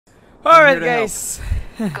Alright guys.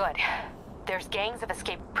 Good. There's gangs of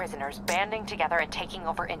escaped prisoners banding together and taking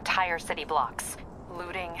over entire city blocks.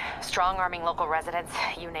 Looting, strong-arming local residents,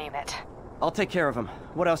 you name it. I'll take care of him.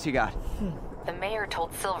 What else you got? The mayor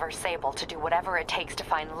told Silver Sable to do whatever it takes to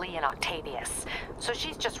find Lee and Octavius. So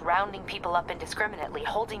she's just rounding people up indiscriminately,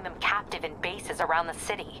 holding them captive in bases around the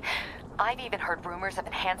city. I've even heard rumors of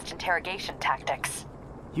enhanced interrogation tactics.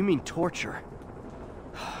 You mean torture?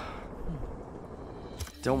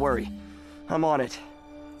 Don't worry. I'm on it.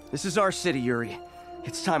 This is our city, Yuri.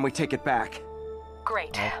 It's time we take it back.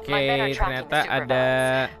 Great. Oke, ternyata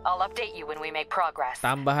ada I'll update you when we make progress.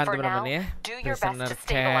 tambahan For teman-teman now, ya. do your best Prisoner to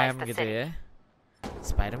stabilize camp the gitu city. ya.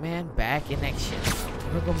 Spiderman back in action.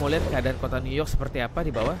 Gue mau lihat keadaan kota New York seperti apa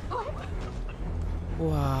di bawah.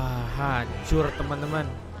 Wah, hancur teman-teman.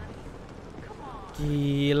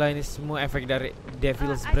 Gila, ini semua efek dari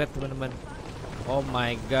Devil's Breath teman-teman. Oh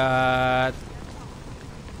my god.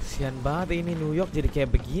 Kasian banget ini New York jadi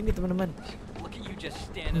kayak begini teman-teman.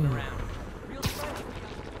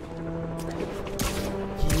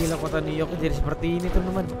 Gila, kota New York jadi seperti ini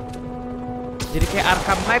teman-teman. Jadi kayak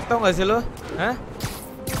Arkham Knight, tau gak sih lo? Hah?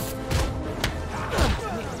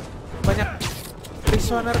 Ini banyak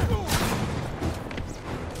prisoner.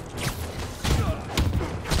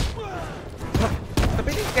 Tapi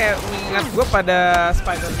ini kayak mengingat gue pada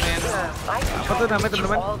Spiderman. Apa tuh namanya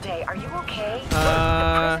teman-teman?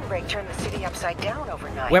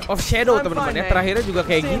 Web of Shadow teman-teman ya. Terakhirnya juga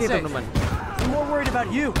kayak gini teman-teman.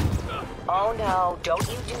 Oh no, don't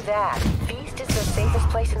you do that. Feast is the safest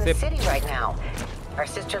place in the city right now. Our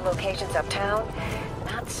sister locations uptown,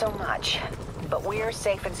 not so much. But we're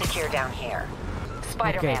safe and secure down here.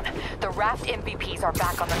 Spider-Man, the Raft MVPs are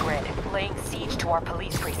back on the grid, laying siege to our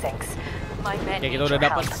police precincts. My men need kita udah your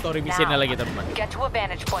dapat help. story misinya Now, lagi teman-teman. get to a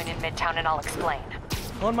vantage point in Midtown and I'll explain.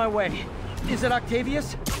 On my way. Is it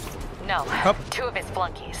Octavius? No, two of his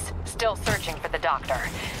flunkies, still searching for the doctor.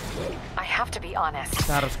 I have to be honest,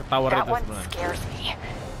 Kita harus ke tower that itu one sebenarnya. scares me.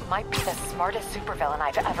 Might be the smartest supervillain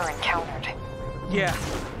I've ever encountered. Yeah,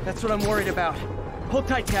 that's what I'm worried about. Hold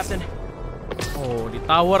tight, Captain. Oh, di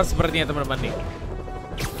tower sepertinya teman-teman nih.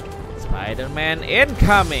 Spider-Man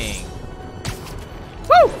incoming.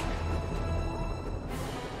 Woo!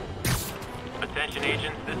 Attention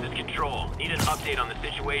agents, this is Control. Need an update on the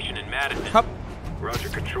situation in Madison. Hup.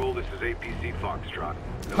 Roger, Control, this is APC Foxtrot.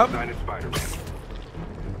 No Hup. sign of Spider-Man.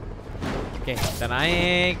 Oke, kita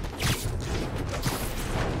naik.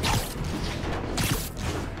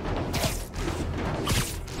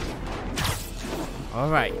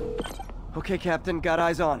 Alright. Okay, Captain, got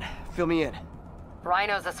eyes on. Fill me in.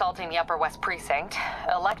 Rhino's assaulting the Upper West Precinct.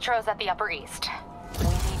 Electro's at the Upper East. We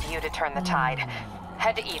need you to turn the tide.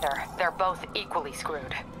 Head to either. They're both equally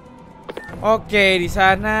screwed. Oke, di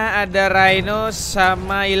sana ada Rhino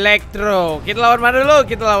sama Electro. Kita lawan mana dulu?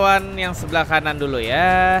 Kita lawan yang sebelah kanan dulu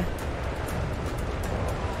ya.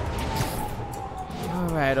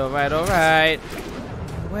 Alright.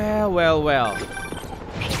 Well.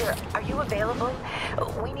 Peter, are you available?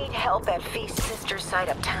 We need help at Feast's sister's site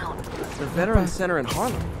uptown. The Veteran Center in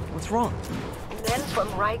Harlem. What's wrong? Men from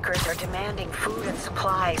Rikers are demanding food and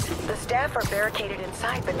supplies. The staff are barricaded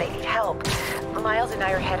inside, but they need help. Miles and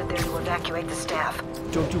I are headed there to evacuate the staff.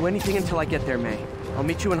 Don't do anything until I get there, May. I'll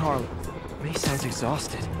meet you in Harlem. May sounds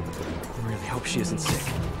exhausted. I really hope she isn't sick.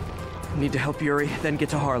 Need to help Yuri, then get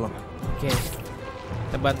to Harlem. Oke.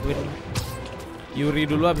 Kita bantuin Yuri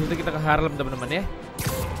dulu, habis itu kita ke Harlem teman-teman ya.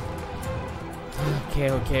 Oke.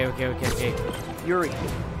 Yuri,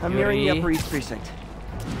 I'm nearing the Upper East Precinct.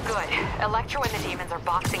 Good. Electro and the demons are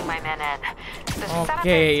boxing my men in. The setup Oke,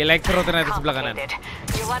 is Electro ternyata sebelah kanan. complicated.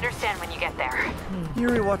 You'll understand when you get there.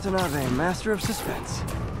 Yuri Watanabe, master of suspense.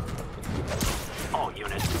 All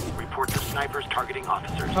units, report the snipers targeting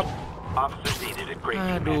officers. Hup. Officers needed at Great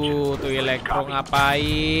Mansion. Aduh, tuh Electro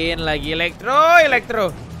ngapain lagi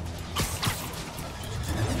Electro.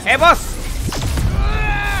 Bos.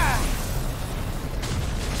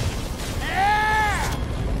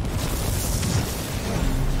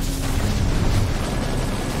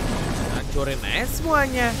 Hancurin aja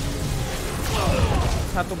semuanya.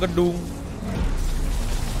 Satu gedung.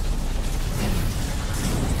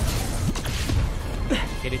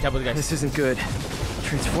 Oke, dicabut guys. This isn't good.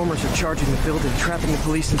 Transformers are charging the building, trapping the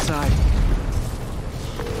police inside.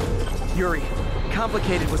 Yuri,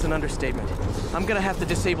 complicated was an understatement. I'm gonna have to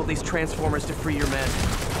disable these transformers to free your men.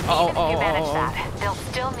 Even if you manage that, they'll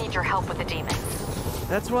still need your help with the demons.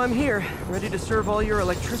 That's why I'm here, ready to serve all your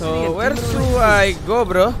electricity So and where demon should I go,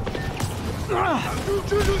 bro?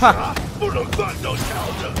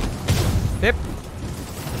 Sip.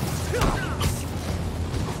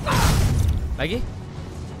 Lagi?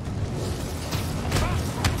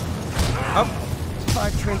 Up.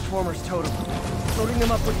 5 transformers total. Loading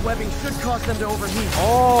them up with webbing should cause them to overheat.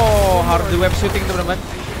 Oh, harus di web shooting teman-teman.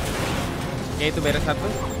 Oke, itu beres satu.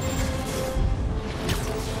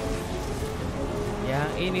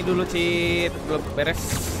 Yang ini dulu cheat, belum beres.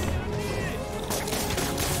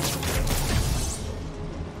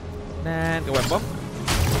 Dan ke web bomb.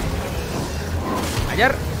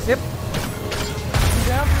 Ajar, sip.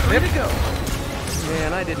 Ready to go.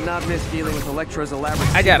 Man, I did not miss dealing with Electro's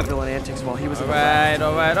elaborate villain antics while he was in the lab.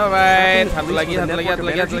 Alright. Satu lagi.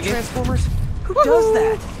 Transformers? Who does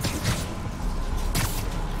that?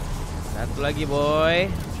 Satu lagi, boy.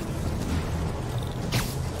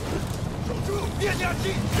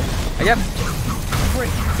 Ajar.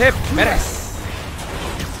 Sip, beres.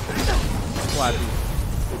 Waduh.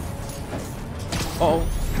 Oh.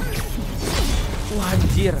 Wah,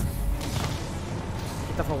 anjir.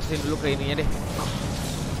 Kita fokusin dulu ke ininya deh.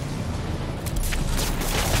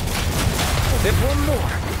 Sip. One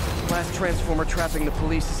more. Last transformer trapping the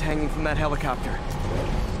police is hanging from that helicopter.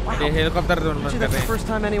 Wow. Di helikopter teman-teman. That's the first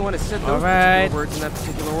time anyone has said those Alright. particular words in that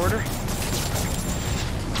particular order.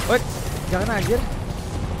 Wait, jangan anjir.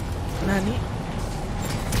 Nani?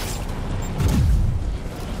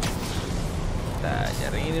 Kita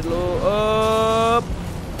cari ini dulu. Up.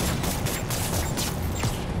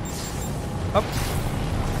 Up.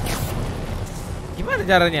 Gimana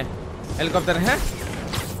caranya? Helikopternya?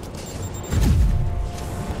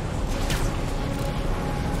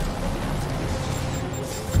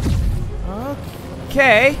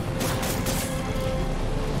 Oke.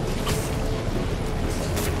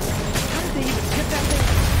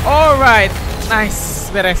 Alright, nice,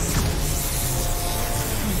 beres.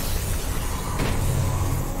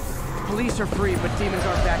 Police are free, but demons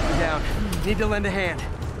aren't backing down. Need to lend a hand.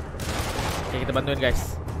 Oke, kita bantuin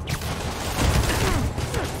guys.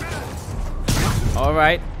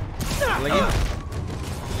 Alright, lagi.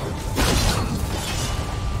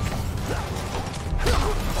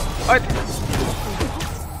 Alright.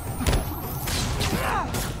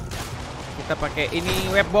 Kita pakai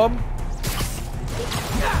ini web bomb.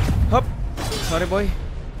 Hop, sorry boy.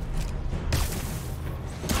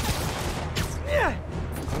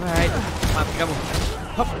 Alright, mati kamu.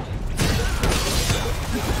 Hop.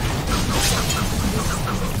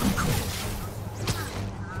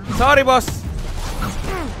 Sorry bos.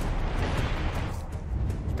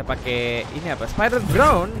 Kita pakai ini apa? Spider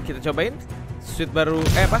drone. Kita cobain. Suit baru,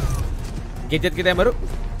 apa? Gadget kita yang baru.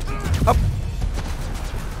 Hop.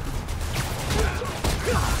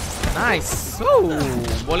 Nice.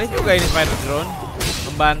 Boleh juga ini spider drone.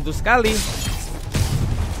 Membantu sekali.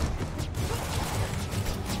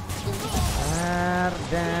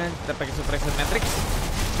 Dan kita pakai suppression matrix.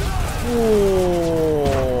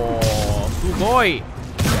 Sugoi.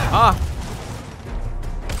 Ah.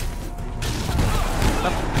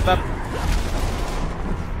 Tetap.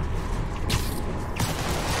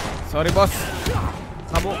 Sorry bos.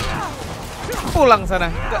 Kamu pulang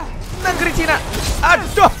sana ke negeri Cina.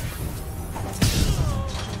 Aduh.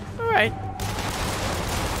 Alright.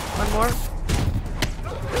 One more.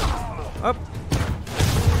 Up.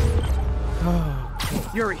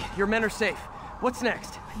 Yuri, your men are safe. What's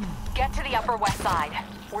next? Get to the Upper West Side.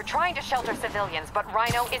 We're trying to shelter civilians, but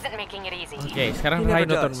Rhino isn't making it easy. Oke, sekarang He never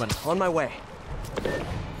Rhino does. teman. On my way.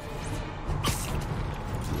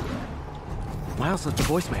 Miles left a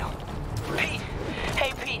voicemail. Pete!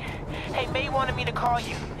 Hey, Pete! Hey, May wanted me to call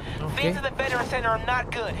you. Things at the Veteran Center are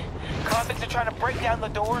not good. Convicts are trying to break down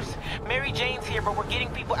the doors. Mary Jane's here, but we're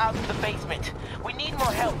getting people out to the basement. We need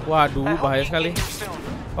more help. Waduh, bahaya sekali.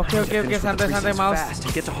 Oke, santai-santai Miles. Fast to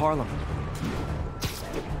get to Harlem.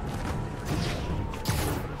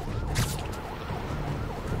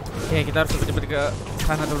 Oke, kita harus cepet-cepet ke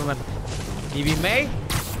sana teman-teman. Ibi May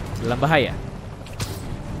dalam bahaya.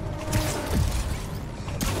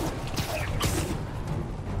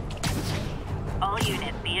 All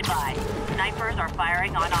units, be advised. Snipers are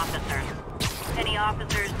firing on officers. Any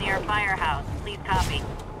officers near firehouse, please copy.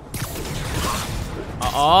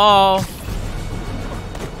 Oh.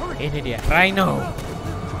 Ini dia, Rhino.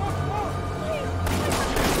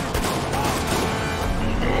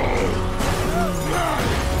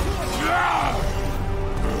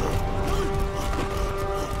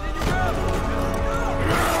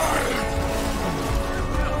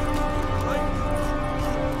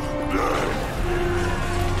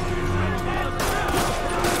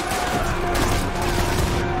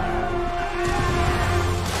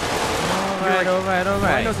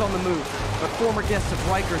 Alright. Rhino's on the move, but former guests of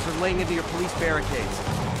Rikers are laying into your police barricades.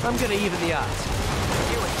 I'm gonna even the odds.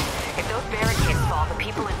 Do it. If those barricades fall, the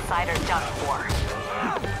people inside are done for.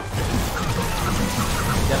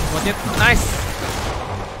 Watch it. Nice.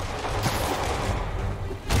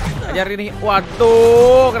 Ajar ini.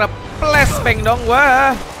 Waduh, kena flashbang dong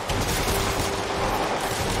gua.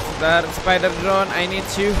 Bentar, spider drone, I need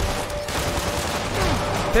you.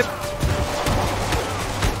 Hit.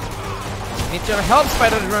 Need your help,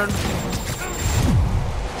 spider drone.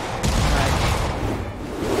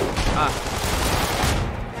 Ah.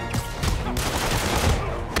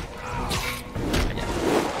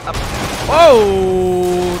 Up.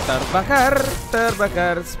 Oh, terbakar,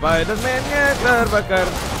 Spiderman-nya terbakar.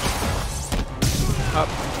 Hop,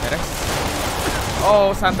 beres.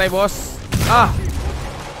 Oh, santai bos. Ah.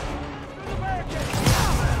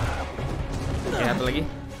 Oke, satu lagi.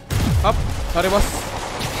 Hop, sorry bos.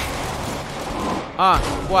 Ah,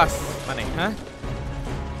 puas. Mana?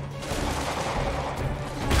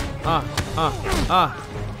 Hah?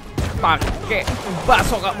 Pakai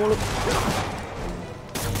bakso kak mulut.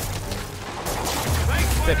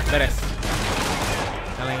 Sip, beres.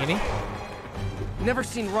 Kalau yang ini? Never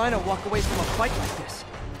seen Rhino walk away from a fight like this.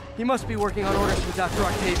 He must be working on orders for Dr.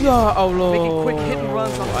 Octavius. Ya Allah. Making quick hit and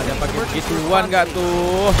runs on ada pakai gituan nggak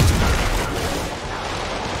tuh?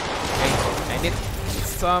 Okay, I need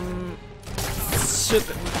some shoot.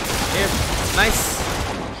 Nice.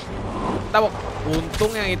 Tabok.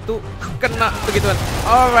 Untung yang itu kena begituan.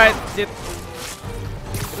 Alright, shit.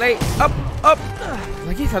 Lay up.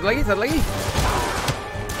 Lagi, satu lagi.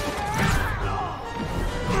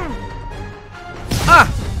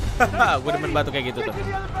 Ah, gue demen batu kayak gitu tuh.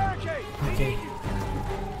 Oke.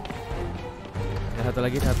 Satu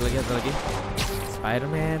lagi.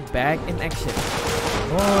 Spiderman back in action.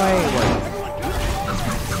 Boy.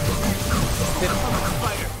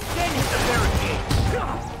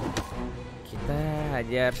 Kita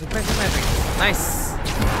hajar supaya. Nice.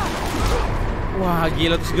 Wah,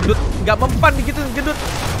 gila terus gendut. Nggak mempan gitu gendut.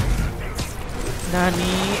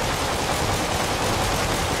 Nani.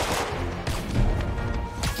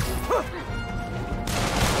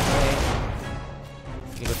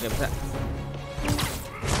 Gak bisa.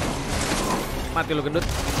 Mati lu gendut.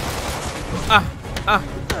 Hop.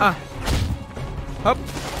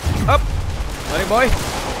 Sorry boy.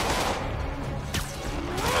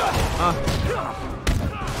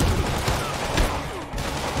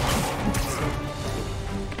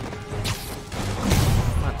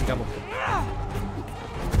 Mati kamu.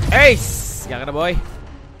 Ace, gak kena boy.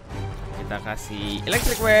 Kita kasih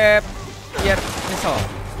electric web biar nyesel.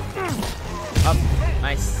 Up.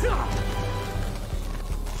 Nice.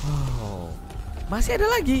 Wow. Masih ada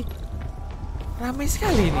lagi. Ramai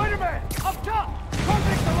sekali ini.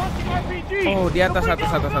 Oh, di atas.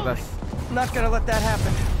 Not gonna let that happen.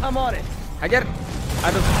 I'm on it. Hajar.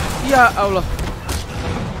 Aduh. Ya Allah.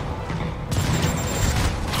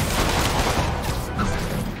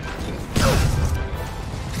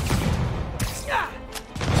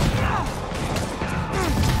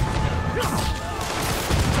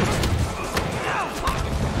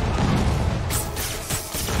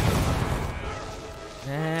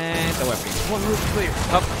 One roof clear.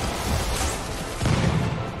 Hop.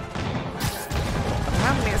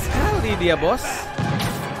 Rame sekali dia, bos.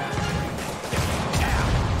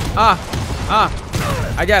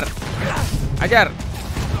 Ajar.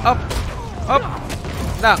 Hop.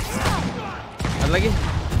 Nah. Ada lagi.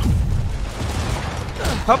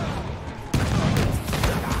 Hop.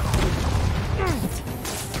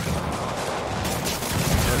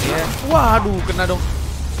 Waduh, kena dong.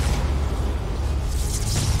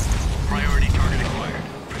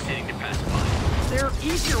 There are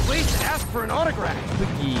easier ways to ask for an autograph.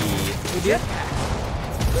 Begitu dia.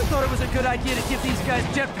 Who thought it was a good idea to give these guys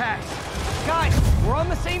jetpacks? Guys, we're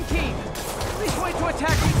on the same team. Please wait to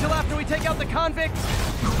attack me till after we take out the convicts.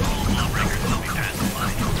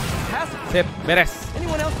 Sip, beres.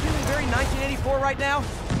 Anyone else feeling very 1984 right now?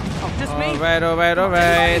 Oh, just me?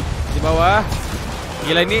 Alright. Di bawah.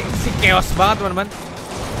 Gila, ini si chaos banget, teman-teman.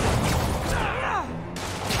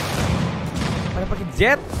 Pada pakai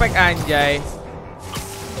jetpack anjay.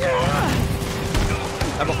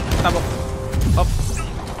 Tabok. Hop.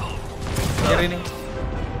 Jadi ini.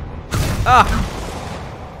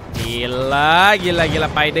 Gila.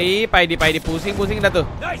 Paidi pusing dah tuh.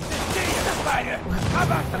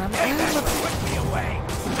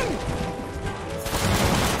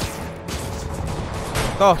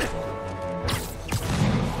 Tuh.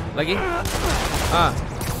 Lagi.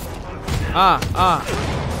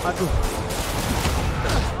 Aduh.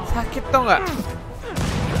 Sakit tau nggak?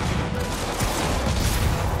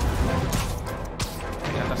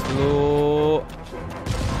 Di atas dulu.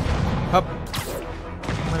 Hop.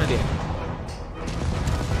 Mana dia?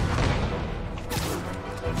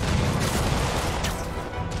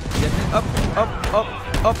 Up. Up.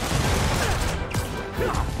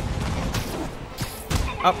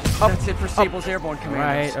 That's it for Sable's airborne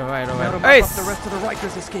commandos. Alright. Now to mop up the rest of the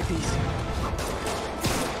Rikers escapees.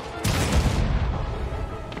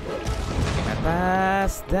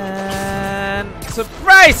 Atas dan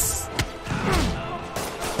surprise.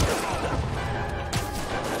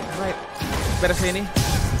 Alright, beres ini.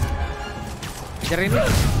 Kejar ini.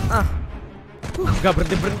 Gak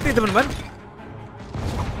berhenti teman-teman.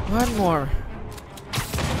 One more.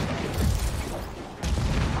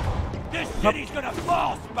 This city's gonna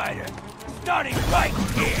fall, Spider. Starting right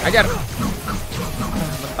here. Ajar.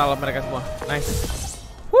 Mental mereka semua. Nice.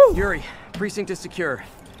 Yuri, precinct is secure.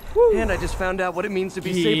 And I just found out what it means to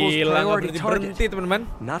be Sable's priority target.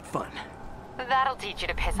 Teman-teman. Not fun. That'll teach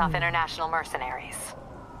you to piss off international mercenaries.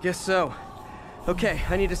 Guess so. Okay,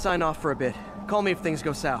 I need to sign off for a bit. Call me if things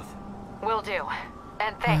go south. Will do.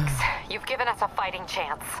 And thanks. You've given us a fighting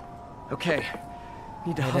chance. Okay.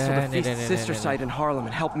 Need to hustle to Feast's sister site in Harlem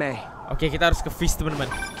and help May. Oke, kita harus ke Feast, teman-teman.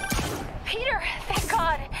 Peter, thank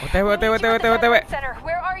God. OTW. Center,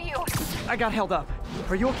 where are you? I got held up.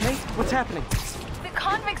 Are you okay? What's happening? The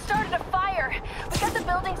convicts started a fire. We got the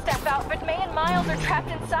building staff out, but May and Miles are trapped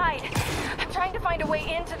inside. I'm trying to find a way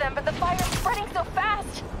into them, but the fire's spreading so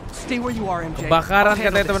fast. Stay where you are, MJ. Kebakaran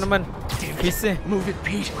katanya teman-teman. Feast-nya. Move it,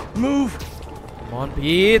 Pete. Move. Come on,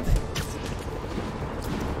 Pete.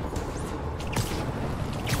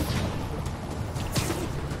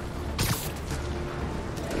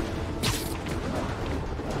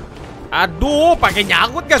 Aduh, pakai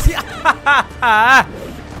nyangkut gak sih?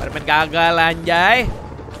 Spiderman gagal anjay.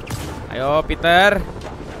 Ayo Peter.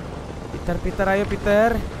 Ayo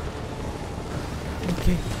Peter.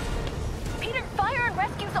 Oke. Peter, fire and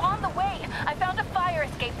rescue's on the way. I found a fire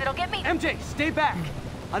escape that'll get me. MJ, stay back.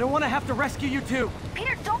 I don't want to have to rescue you too.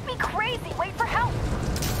 Peter, don't be crazy. Wait for help.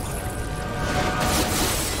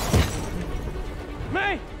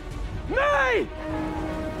 May! May!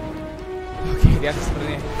 Oke, di atas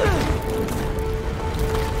sebenarnya.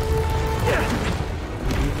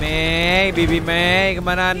 Bibi May,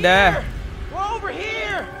 kemana Anda? We're over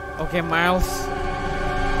here. Oke, Miles.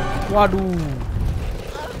 Waduh.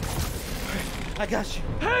 I got you.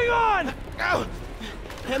 Hang on.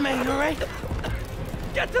 Hey, man, you alright?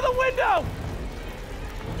 Get to the window.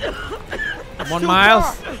 Come on,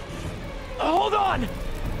 Miles. Hold on.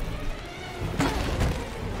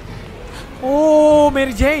 Oh,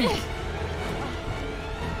 Mary Jane.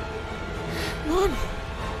 Come on.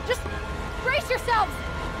 Just brace yourselves.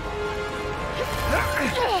 Come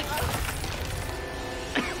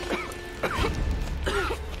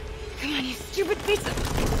on, you stupid piece of...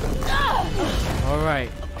 All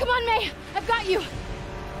right. Come on, May. I've got you.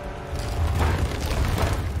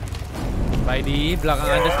 Spidey,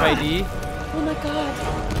 belakang Anda Spidey. Oh my God.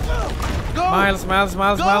 Go. Miles. Miles,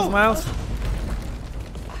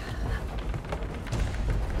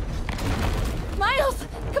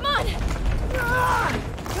 come on.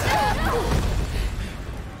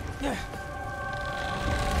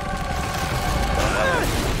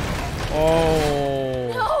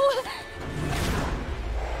 Oh. No.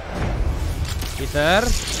 Peter.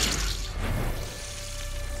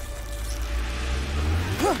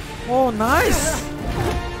 Oh, nice.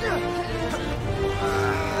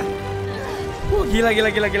 Gila.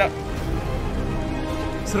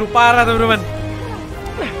 Seru parah, teman-teman.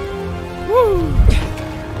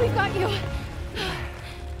 We've got you.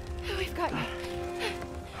 We've got you.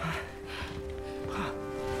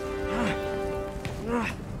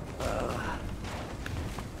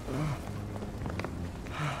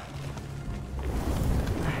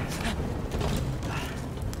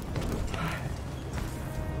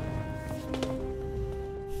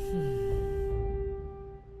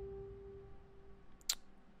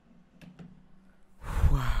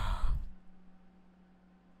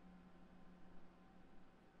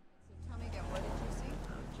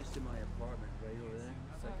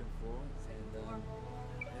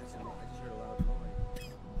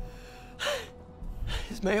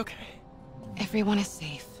 Is May okay? Everyone is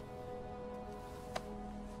safe.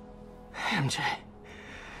 MJ,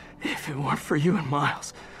 if it weren't for you and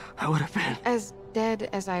Miles, I would have been... As dead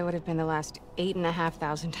as I would have been the last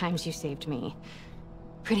 8,500 times you saved me.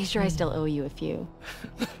 Pretty sure I still owe you a few.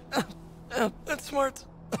 That's smart.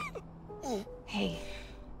 Hey.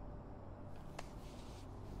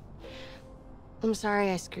 I'm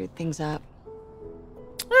sorry I screwed things up.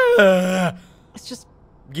 It's just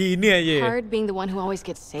Gini aja. hard being the one who always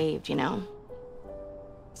gets saved, you know?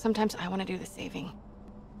 Sometimes I want to do the saving.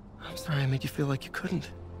 I'm sorry I made you feel like you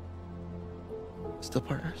couldn't. Still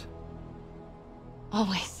partners?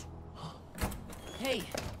 Always. Hey,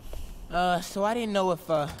 So I didn't know if,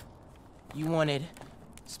 you wanted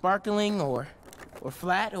sparkling or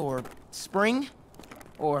flat or spring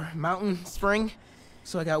or mountain spring.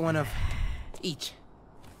 So I got one of each.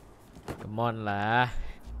 Come on lah.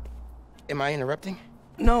 Am I interrupting?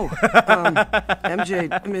 No,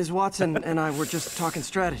 MJ, Ms. Watson, and I were just talking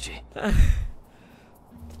strategy.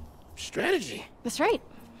 Strategy? That's right.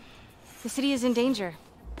 The city is in danger.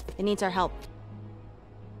 It needs our help.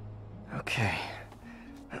 Okay.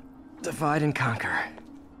 Divide and conquer.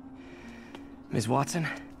 Ms. Watson,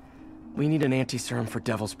 we need an anti-serum for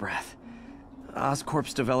Devil's Breath.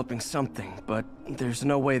 Oscorp's developing something, but there's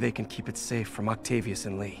no way they can keep it safe from Octavius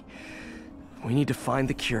and Lee. We need to find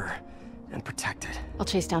the cure and protect it. I'll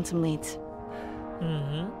chase down some leads.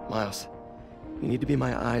 Miles, you need to be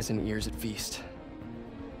my eyes and ears at Feast.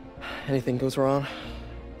 Anything goes wrong,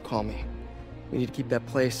 call me. We need to keep that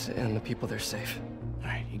place and the people there safe.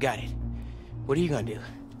 Alright, you got it. What are you gonna do?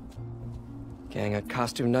 Gang of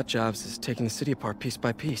costume nutjobs is taking the city apart piece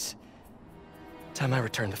by piece. Time I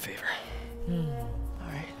return the favor.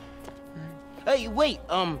 Alright. Hey, wait,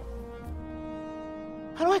 how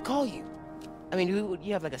do I call you? I mean, do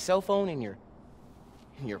you have like a cell phone in your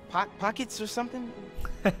pockets or something?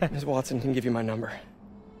 Ms. Watson can give you my number.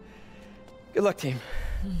 Good luck, team.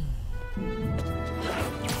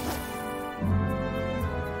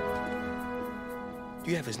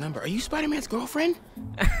 You have his number. Are you Spider-Man's girlfriend?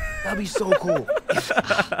 That'd be so cool.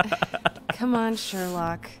 Come on,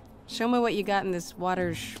 Sherlock. Show me what you got in this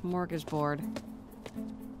water smorgasbord.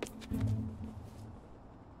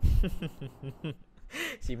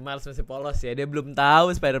 Si Miles masih polos ya, dia belum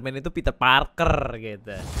tahu Spider-Man itu Peter Parker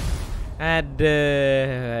gitu.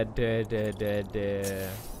 Ada.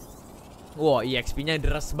 Wow, EXP-nya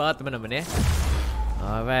deras banget teman-teman ya.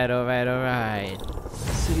 Alright.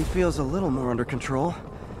 The city feels a little more under control.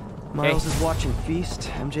 Miles is watching Feast.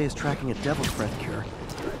 MJ is tracking a Devil's Breath cure.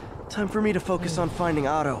 Time for me to focus on finding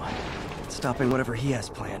Otto, stopping whatever he has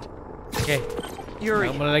planned. Oke.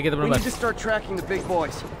 Yuri, Mulai lagi we teman-teman. need to start tracking the big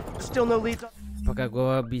boys. Still no leads. Apakah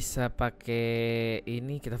gue bisa pakai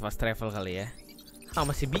ini, kita fast travel kali ya?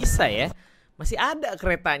 Masih bisa ya. Masih ada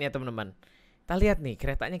keretanya teman-teman. Kita lihat nih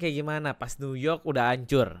keretanya kayak gimana pas New York udah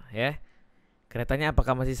hancur ya. Keretanya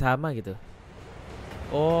apakah masih sama gitu?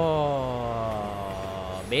 Oh,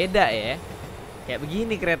 beda ya. Kayak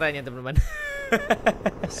begini keretanya teman-teman.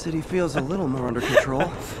 City feels a little more under control.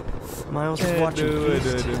 Miles is watching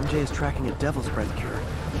Feast. MJ is tracking a Devil's Breath cure.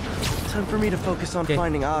 Time for me to focus on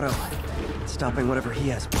finding Otto, stopping whatever he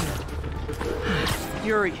has planned.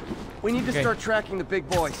 Yuri, we need to start tracking the big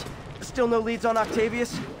boys. Still no leads on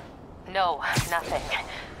Octavius? No, nothing.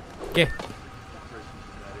 Okay.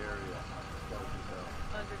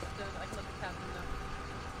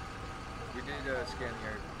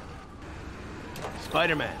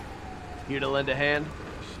 Spiderman, here to lend a hand?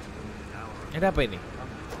 Ada apa ini?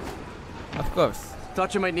 Of course.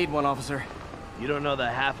 Thought you might need one, officer. You don't know the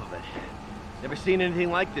half of it. Never seen anything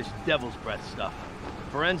like this Devil's Breath stuff.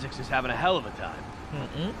 Forensics is having a hell of a time.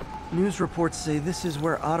 News reports say this is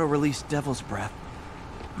where Otto released Devil's Breath.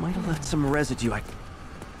 Might have left some residue.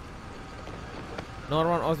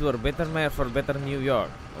 Norman Osborn, better mayor for better New York.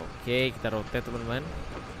 Oke, kita rotate teman-teman.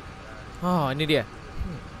 Oh, ini dia.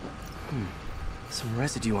 Some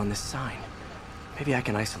residue on this sign. Maybe I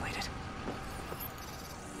can isolate it.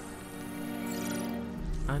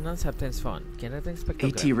 Unknown substance found. Generating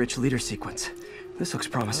spectrogram. AT-rich leader sequence. This looks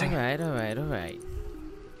promising. Alright.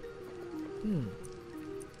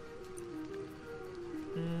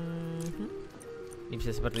 Ini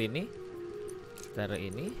bisa seperti ini. Taruh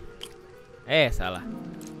ini. Salah.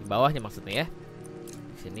 Di bawahnya maksudnya ya.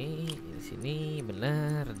 Di sini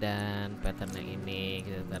benar, dan pattern yang ini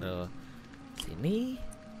kita taruh sini.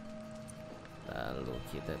 Lalu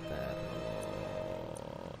kita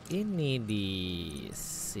taruh ini di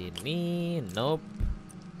sini. Nope.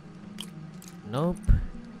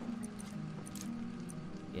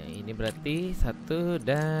 Yang ini berarti 1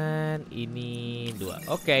 dan ini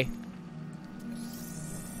 2. Oke.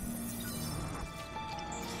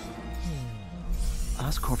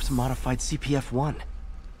 Oscorp's modified CPF-1.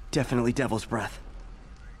 Definitely Devil's Breath.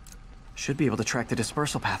 Should be able to track the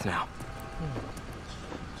dispersal path now.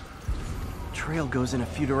 Trail goes in a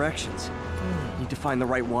few directions. Need to find the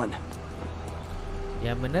right one.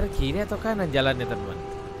 Yang benar kiri atau kanan jalannya teman-teman?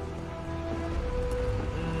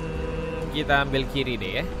 Kita ambil kiri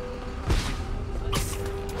deh ya.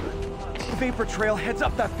 Vapor trail heads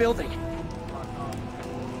up that building.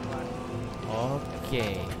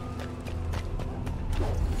 Oke.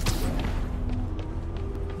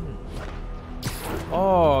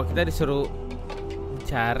 Oh, kita disuruh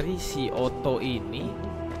mencari si Otto ini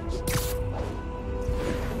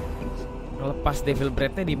Lepas Devil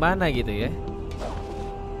Breath-nya di mana gitu ya?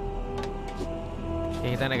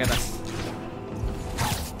 Oke, kita naik ke atas.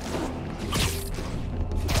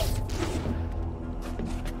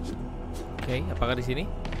 Oke, apakah di sini?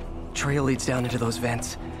 Trail leads down into those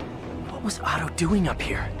vents. What was Otto doing up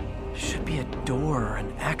here? Should be a door or an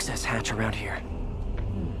access hatch around here.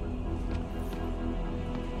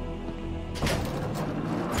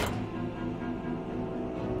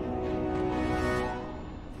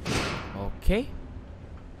 Okay.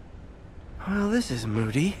 Well, this is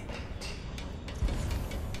moody.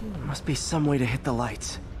 Must be some way to hit the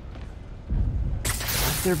lights.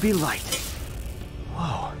 Let there be light.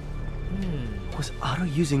 Whoa. Was Otto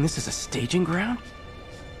using this as a staging ground?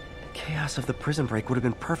 Chaos of the prison break would have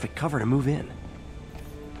been perfect cover to move in.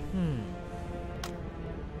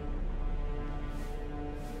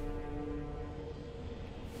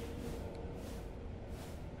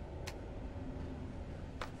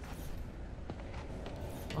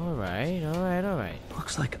 Alright.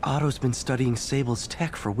 Looks like Otto's been studying Sable's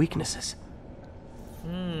tech for weaknesses.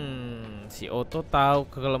 Si Otto tahu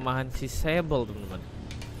kelemahan si Sable, teman-teman.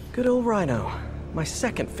 Good old Rhino, my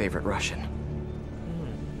second favorite Russian.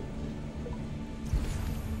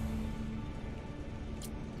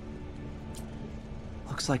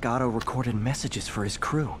 Looks like Otto recorded messages for his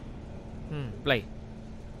crew. Play.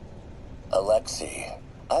 Alexei,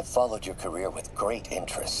 I've followed your career with great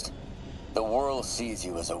interest. The world sees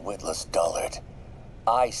you as a witless dullard.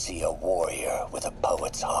 I see a warrior with a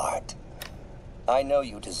poet's heart. I know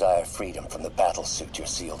you desire freedom from the battle suit you're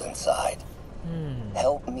sealed inside.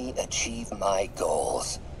 Help me achieve my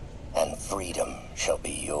goals, and freedom shall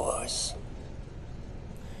be yours.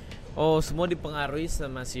 Oh, semua dipengaruhi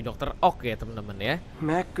sama si Dr. Ock ya, teman-teman ya.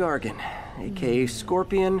 Mac Gargan, aka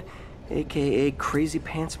Scorpion, aka Crazy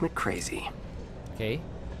Pants McCrazy. Okay.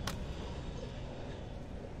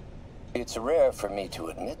 It's rare for me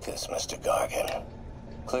to admit this, Mr. Gargan.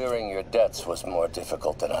 Clearing your debts was more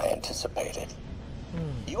difficult than I anticipated.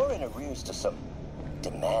 You're in arrears to some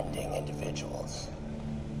demanding individuals.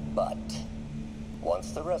 But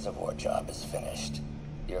once the reservoir job is finished,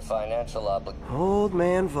 your financial Old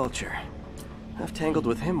man Vulture. I've tangled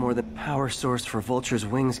with him more than power source for Vulture's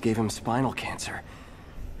wings gave him spinal cancer.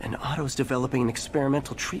 And Otto's developing an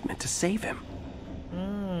experimental treatment to save him.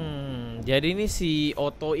 Jadi ini si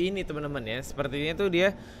Otto ini, teman-teman ya, sepertinya tuh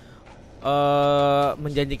dia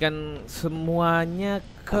menjanjikan semuanya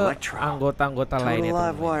ke anggota-anggota lainnya.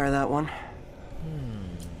 Live wire that one.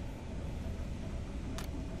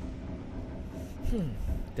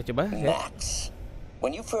 Kita coba ya. Max,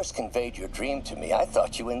 when you first conveyed your dream to me, I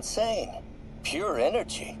thought you insane. Pure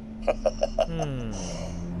energy.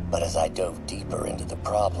 But as I dove deeper into the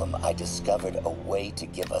problem, I discovered a way to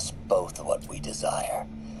give us both what we desire.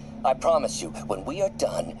 I promise you, when we are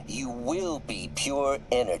done, you will be pure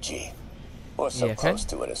energy. Or so close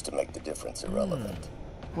to it as to make the difference irrelevant.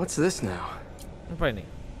 What's this now? Apa ini?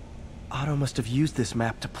 Otto must have used this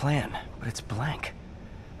map to plan, but it's blank.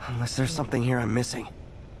 Unless there's something here I'm missing.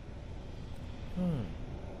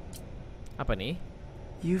 Apa nih?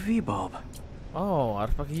 UV bulb. Oh,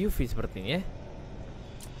 harus pakai UV sepertinya.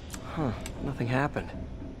 Huh, nothing happened.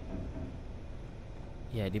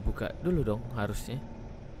 Ya, dibuka dulu dong harusnya.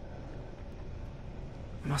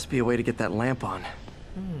 Must be a way to get that lamp on.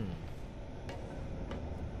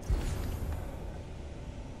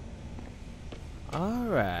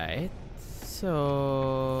 Alright,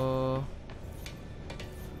 so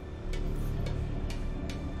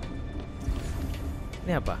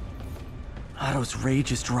ini apa? Otto's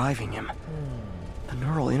rage is driving him. The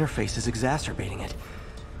neural interface is exacerbating it.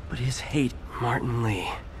 But his hate, Martin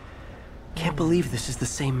Lee. Can't believe this is the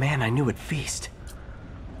same man I knew at Feast.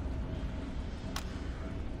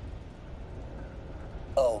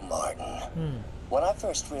 Oh, Martin. When I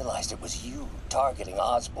first realized it was you targeting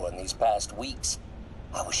Osborn these past weeks,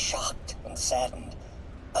 I was shocked and saddened.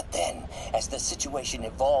 But then, as the situation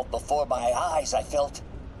evolved before my eyes, I felt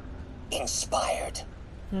inspired.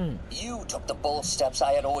 You took the bold steps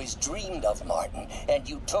I had always dreamed of, Martin, and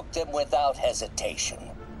you took them without hesitation.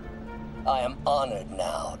 I am honored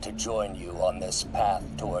now to join you on this path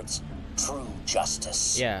towards true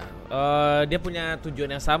justice. Ya, dia punya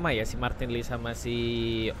tujuan yang sama ya, si Martin Lee sama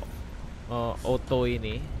si Otto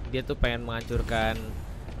ini. Dia tuh pengen menghancurkan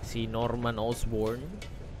si Norman Osborn.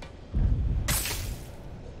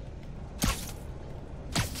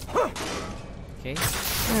 Okay.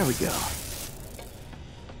 There we go.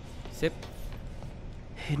 Sip.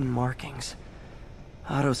 Hidden markings.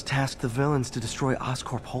 Otto's tasked the villains to destroy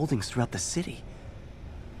Oscorp holdings throughout the city.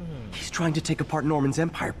 He's trying to take apart Norman's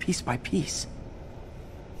empire piece by piece.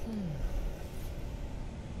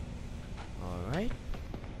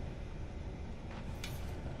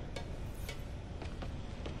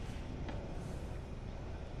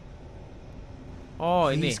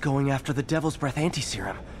 Oh, ini. He's going after the Devil's Breath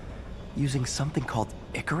anti-serum. Using something called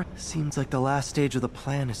Icarus? Seems like the last stage of the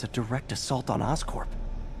plan is a direct assault on Oscorp.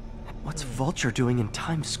 What's Vulture doing in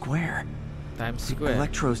Times Square? Times Square.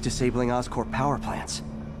 Electro's disabling Oscorp power plants.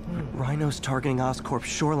 Rhino's targeting Oscorp's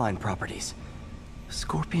shoreline properties.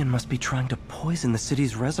 Scorpion must be trying to poison the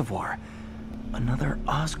city's reservoir. Another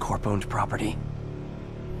Oscorp-owned property.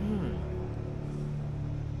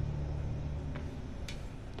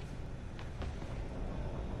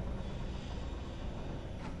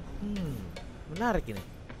 Menarik ini.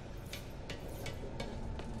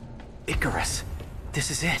 Icarus. This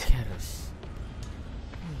is it. Icarus.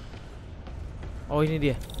 Oh, ini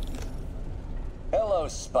dia. Hello,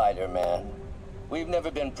 Spider-Man. We've never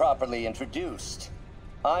been properly introduced.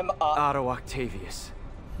 I'm Otto Octavius.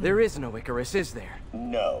 There is no Icarus, is there?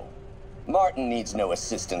 No. Martin needs no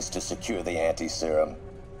assistance to secure the anti-serum.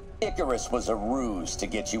 Icarus was a ruse to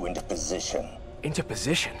get you into position. Into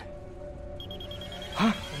position?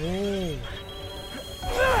 Huh?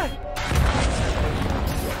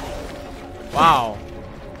 Wow.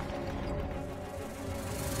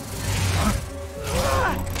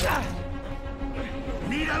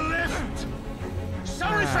 Need a lift? So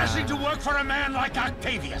refreshing to work for a man like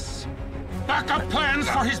Octavius. Backup plans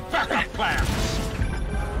for his backup plans.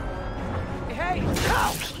 Hey!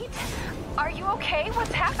 Pete? Are you okay?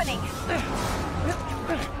 What's happening?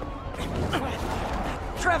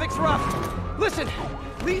 Traffic's rough. Listen,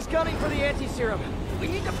 Lee's gunning for the anti-serum. We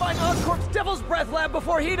need to find Oscorp's Devil's Breath lab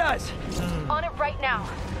before he does. On it right now.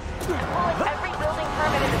 I'm pulling every building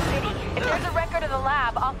permit in the city. If there's a record of the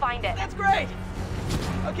lab, I'll find it. That's great.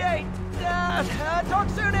 Okay, talk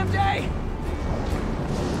soon, MJ.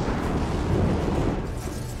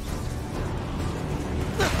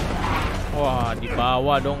 Wah,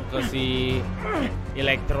 dibawa dong ke si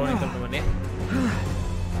Electro nih teman-teman ya.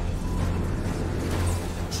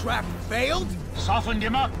 Trap failed? Softened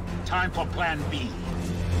him up. Time for plan B.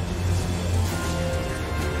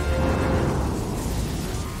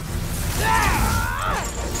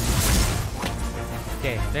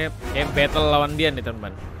 Oke, ini game battle lawan dia nih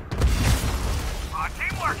teman-teman.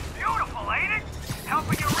 Teamwork's beautiful, ain't it?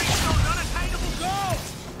 Helping you reach those unattainable goals.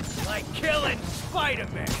 Like killing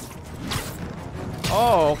Spiderman.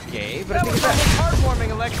 Oh, oke. Berarti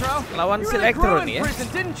kita lawan si Electro nih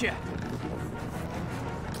ya.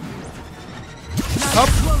 Hop.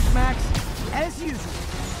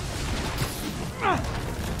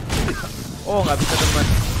 Oh, nggak bisa teman.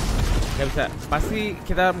 Nggak bisa. Pasti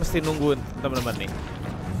kita mesti nungguin teman-teman nih.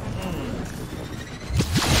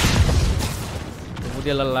 Tunggu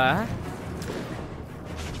dia lelah.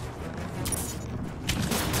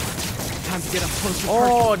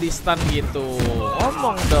 Oh, di stun gitu.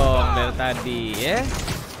 Ngomong dong dari tadi ya.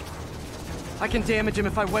 I can damage him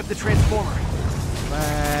if I web the transformer.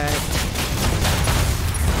 Baik.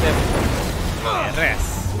 Beres.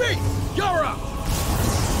 Me, you're up.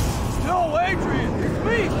 No, Adrian, it's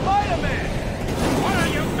me, Spider-Man. What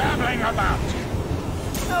are you babbling about?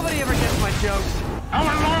 Nobody ever gets my jokes. Our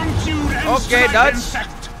long-queued and Okay, striped dodge.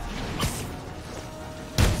 insect.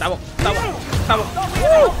 Tabok, tabok, tabok.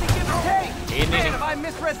 Ini nih,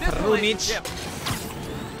 seru nih.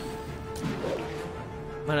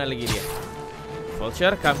 Mana lagi dia?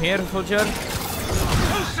 Vulture, come here, Vulture.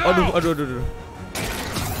 Aduh, aduh, aduh, aduh.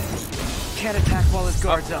 Can't attack while his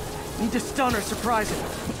guard's up. Need to stun or surprise him.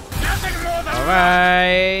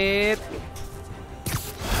 Alright.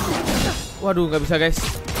 Waduh, nggak bisa guys.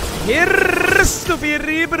 Here's to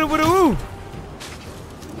Piri, buru-buru.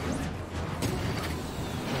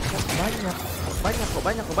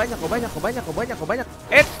 Banyak.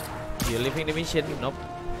 You leaving the mission? Nope.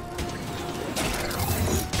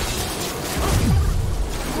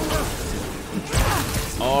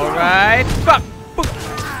 Alright, fuck.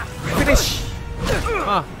 Finish.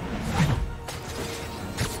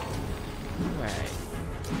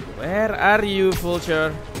 Where are you, Vulture?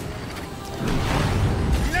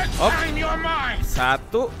 Oh,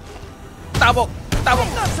 satu. Tabok.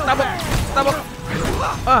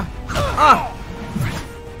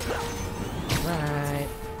 Right.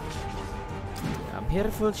 I'm here,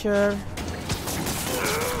 Vulture.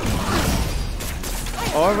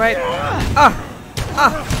 Alright.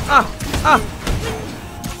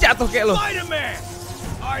 Jatuh kayak lo. Spider-Man,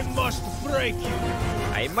 I must break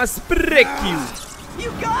you. You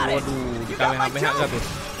got it. Waduh, di kamehameha enggak tuh?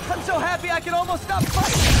 I'm so happy I can almost stop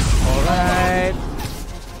fighting. Alright.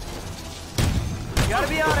 Gotta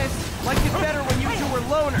be honest, liked it better when you two were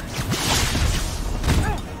loners.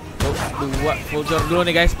 Dua Vulture dulu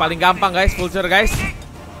nih guys, paling gampang guys, Vulture guys.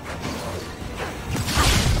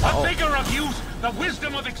 A figure of youth The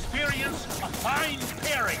wisdom of experience, a fine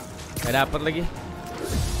pairing. Gak dapet lagi.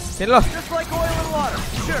 Sini loh. Just like oil and water.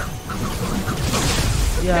 Sure.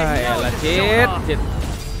 Ya elah, Cid.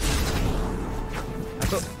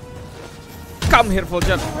 Satu. Come here,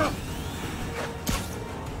 Vulture.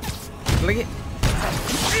 Lagi.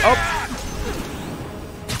 Op.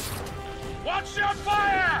 Watch your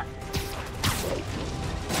fire.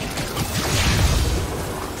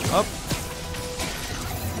 Hop.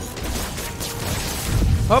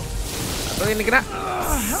 Hop. Atau ini kena.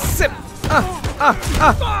 Sip. Hop.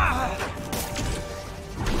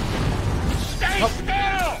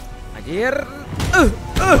 Anjir.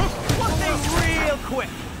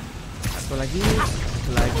 Satu lagi.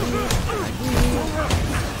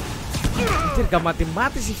 Anjir, gak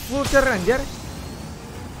mati-mati si Vulture, anjir.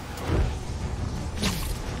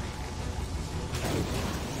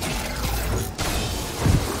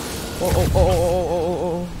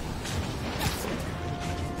 Oh.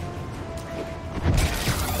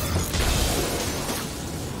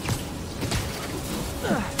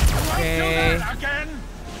 Okay.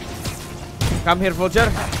 Come here, Vulture.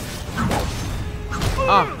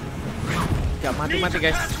 Gak mati-mati,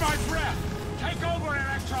 guys.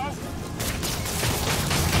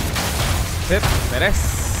 Sip, beres.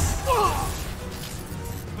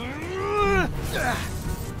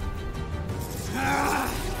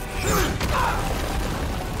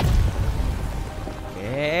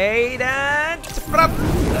 Oke, dan cepet.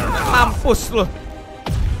 Mampus lu.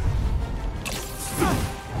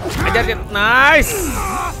 Ajar dia. Nice.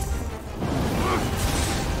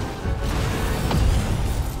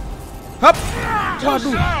 Hop.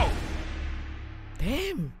 Waduh.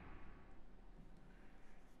 Damn.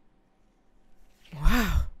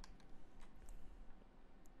 Wow.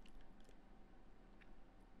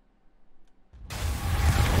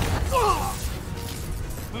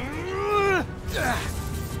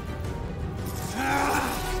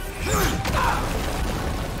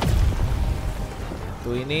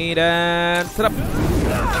 Tuh ini dan serap.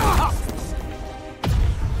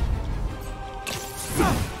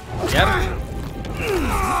 Biar.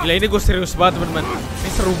 Gila, ini gue serius banget, teman-teman. Ini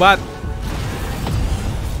seru banget.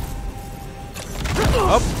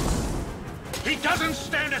 Hop.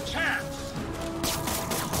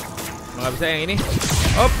 Nggak bisa yang ini.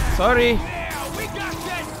 Hop, sorry.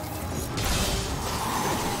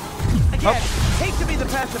 Hop. Hate to be the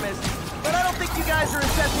pessimist, but I don't think you guys are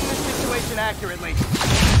assessing this situation accurately.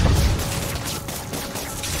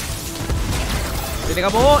 Sini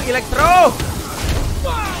kamu, Electro.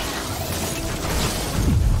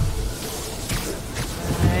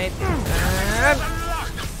 Right.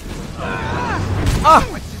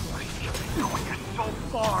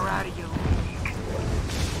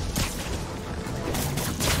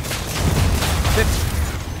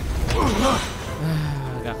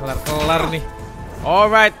 Gak kelar-kelar nih.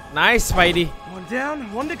 Alright, nice Spidey. One down,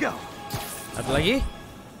 one to go. Satu lagi.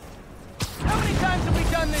 How many times have we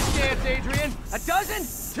done this dance, Adrian? A dozen?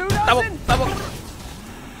 2 dozen? Tabuk.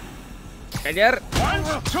 Kejar. One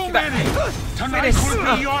too many. Tonight will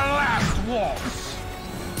be your last waltz.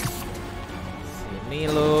 Sini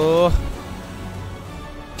lu.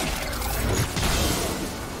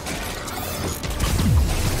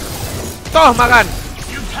 Toh makan.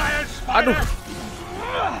 Aduh.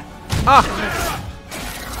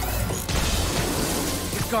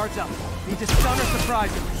 Guards up. Need to stun or surprise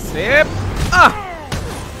him. Sip.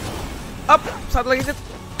 Up. Satu lagi, Jet.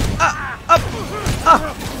 Up.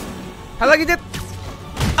 Satu lagi, Jet.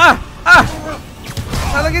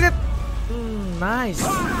 Satu lagi, Jet. Nice.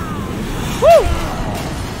 Woo.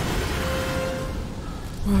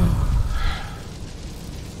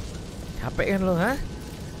 Capek kan lo, ha?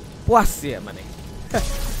 Puas ya, Mane.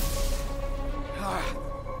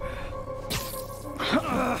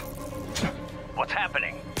 What's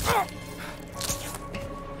happening?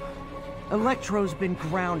 Electro's been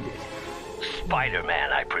grounded.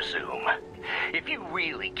 Spiderman, I presume. If you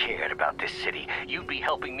really cared about this city, you'd be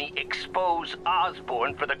helping me expose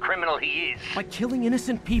Osborn for the criminal he is. By killing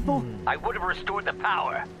innocent people? I would have restored the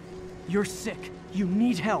power. You're sick. You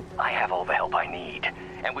need help. I have all the help I need,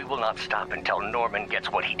 and we will not stop until Norman gets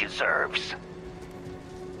what he deserves.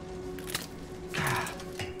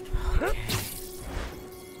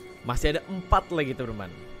 Masih ada 4 lagi,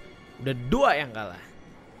 teman-teman. Udah 2 yang kalah.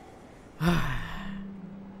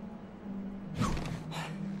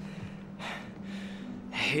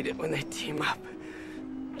 Hate it when they team up.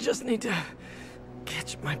 Just need to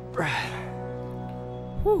catch my breath.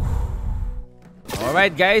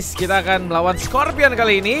 Alright guys, kita akan melawan Scorpion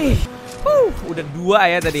kali ini. Udah 2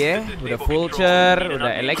 ya tadi ya. Udah Vulture,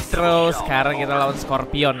 udah Electro, sekarang kita lawan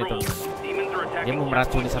Scorpion itu. Dia mau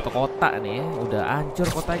meracuni satu kota nih ya. Udah hancur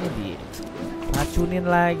kotanya, diracunin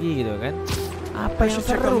lagi gitu kan. Apa yang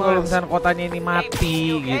seru kalau misalnya kotanya ini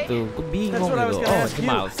mati gitu? Gue bingung gitu. Oh,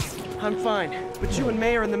 Miles. I'm fine, but you and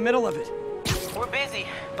May are in the middle of it. We're busy,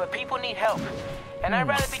 but people need help. And I'd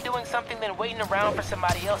rather be doing something than waiting around for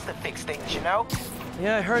somebody else to fix things, you know?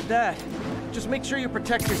 Yeah, I heard that. Just make sure you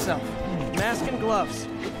protect yourself. Mask and gloves.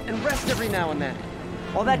 And rest every now and then.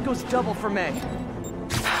 All that goes double for May.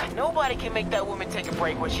 Nobody can make that woman take a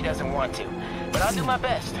break when she doesn't want to. But I'll do my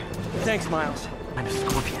best. Thanks, Miles. I'm a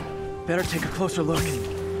scorpion. Better take a closer look.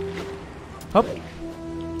 Hop.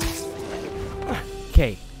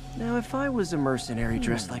 Okay. Now, if I was a mercenary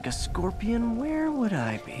dressed like a scorpion, where would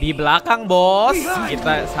I be? Di belakang, bos.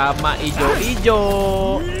 Kita sama ijo-ijo.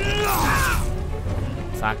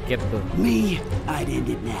 Sakit tuh. Me, I'd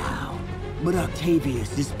end it now. But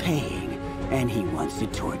Octavius is paying, and he wants to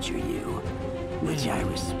torture you, which I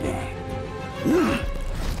respect.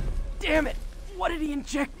 Damn it! What did he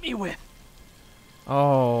inject me with?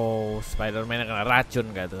 Oh, Spiderman kena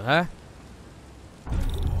racun gak tuh, ha?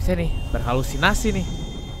 Bisa nih, berhalusinasi nih.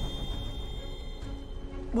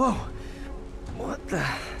 Whoa! What the?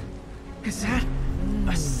 Is that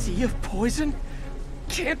a sea of poison?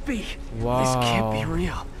 Can't be. Wow. This can't be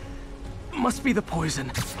real. Must be the poison.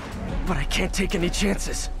 But I can't take any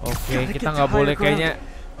chances. Oke, kita nggak boleh kayaknya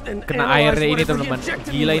kena airnya ini, teman-teman.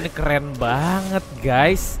 Gila, ini keren banget,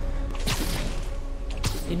 guys.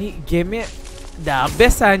 Ini gamenya the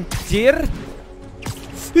best, anjir.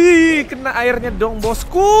 Ih, kena airnya dong,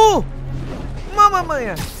 bosku. Mama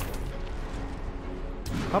ya.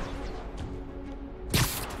 Hop.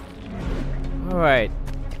 Alright.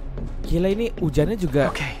 Gila, ini hujannya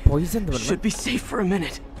juga poison, teman-teman. Should be safe for a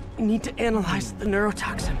minute. Need to analyze the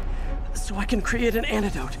neurotoxin so I can create an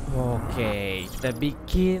antidote. Oke, kita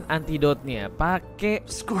bikin antidotnya pakai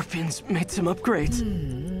Scorpions made some upgrades.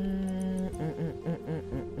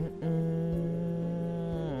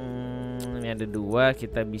 Ini ada dua,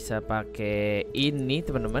 kita bisa pakai ini,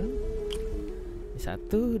 teman-teman.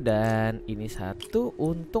 Satu dan ini satu.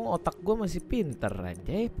 Untung otak gue masih pinter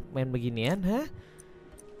aja main beginian, ha?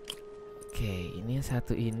 Oke, ini yang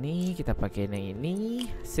satu ini kita pakai yang ini.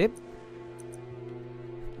 Sip.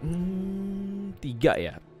 3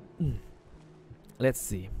 ya. Let's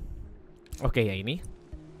see. Oke, yang ini.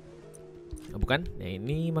 Bukan, yang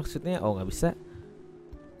ini maksudnya. Oh, nggak bisa.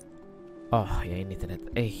 Oh, yang ini ternyata.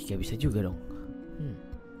 Nggak bisa juga dong.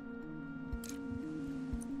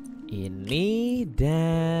 Ini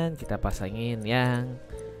dan kita pasangin yang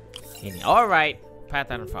ini. Alright,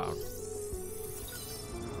 pattern found.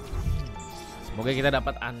 Semoga kita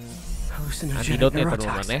dapat antidotnya,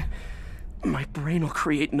 teman-teman ya. My brain will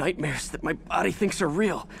create nightmares that my body thinks are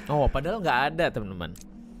real. Oh, padahal nggak ada, teman-teman.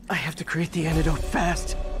 I have to create the antidote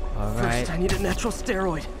fast. Alright. First, I need a natural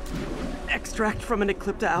steroid. Extract from an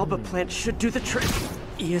Eclipta alba plant should do the trick.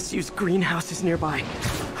 ESU's greenhouse is nearby.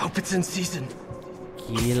 Hope it's in season.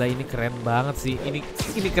 Gila, ini keren banget sih. Ini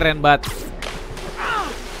keren banget.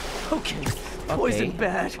 Okay, poison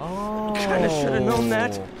bad. Kinda should have known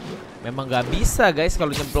that. Memang nggak bisa, guys, kalau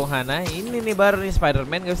nyemplung Hana. Ini nih baru nih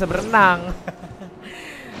Spiderman nggak bisa berenang.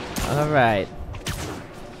 Alright.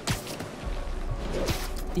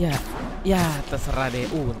 Ya, terserah deh.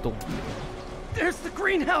 Untung. There's the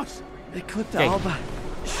greenhouse. Eclipta alba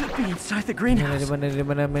should be inside the greenhouse. Di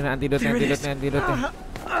mana antidotnya.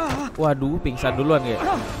 Waduh, pingsan duluan ya.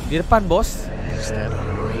 Di depan, bos.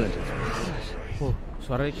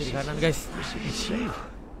 Suaranya kiri kanan, guys.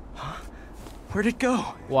 Where'd it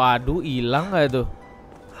go? Waduh, hilang nggak tuh?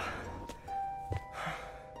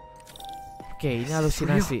 Oke, ini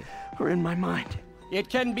halusinasi. Or in my mind. It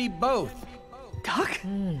can be both. Doc?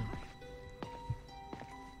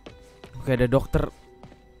 Oke, ada dokter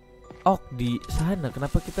Ok di sana.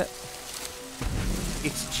 Kenapa kita?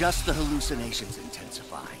 It's just the hallucinations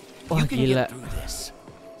intensifying. Wah, gila.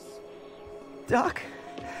 Doc,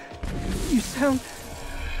 you sound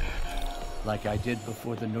like I did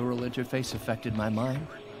before the neural interface affected my mind.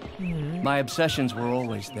 My obsessions were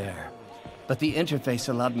always there, but the interface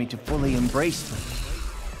allowed me to fully embrace them.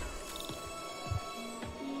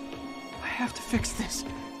 I have to fix this.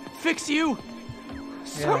 Fix you.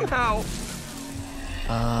 Somehow.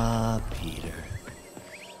 Peter.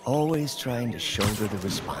 Always trying to shoulder the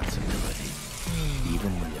responsibility, even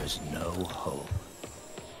when there's no hope.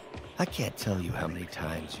 I can't tell you how many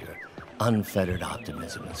times your unfettered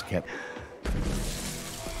optimism has kept...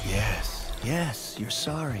 Yes, you're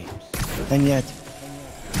sorry. And yet,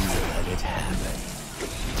 you let it happen.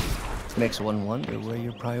 Makes one wonder where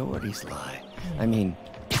your priorities lie. I mean,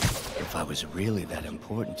 if I was really that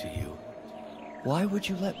important to you, Why would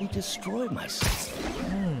you let me destroy myself?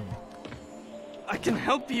 I can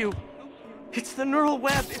help you. It's the neural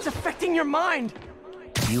web. It's affecting your mind.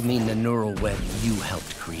 You mean the neural web you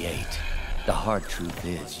helped create? The hard truth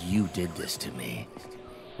is, you did this to me.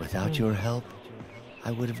 Without your help, I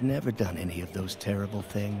would have never done any of those terrible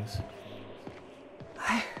things.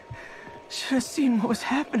 I should have seen what was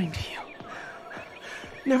happening to you.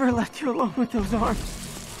 Never left you alone with those arms.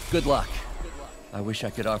 Good luck. I wish I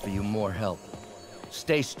could offer you more help.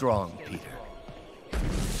 Stay strong, Peter.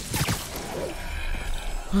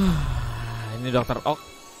 Ini Dr. Ock.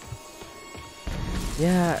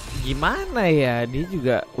 Ya gimana ya, dia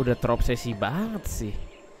juga udah terobsesi banget sih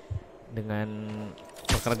dengan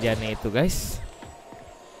pekerjaannya itu, guys.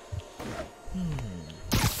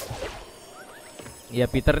 Ya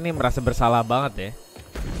Peter nih merasa bersalah banget ya.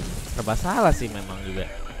 Serba salah sih memang juga.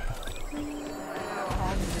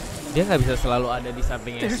 Dia nggak bisa selalu ada di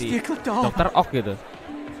sampingnya si Dr. Ock gitu.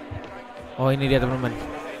 Oh ini dia teman-teman.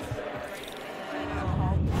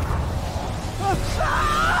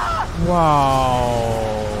 Wow.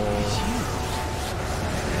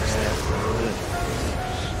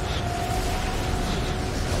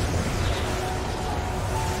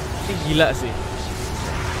 Ini gila sih.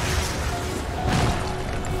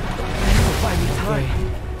 Okay.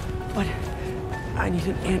 But I need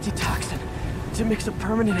an antitoxin to mix a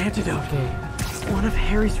permanent antidote. Okay. One of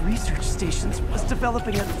Harry's research stations was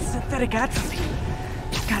developing a synthetic atropine.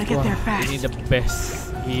 Gotta get there fast. Ini the best.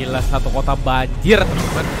 Gila, satu kota banjir,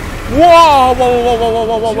 teman-teman. Wow,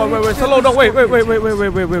 wait, slow down, wait.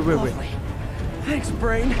 Thanks,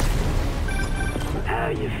 brain. How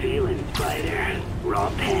you feeling, Spider? Raw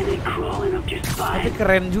panic crawling up your spine. Tapi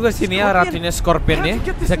keren juga sih nih ya ratunya Scorpion ya.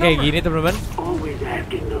 Bisa kayak gini, teman-teman. Always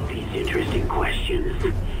asking these interesting questions.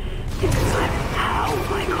 It's not how am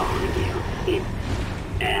I calling you? It's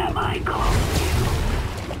am I calling you?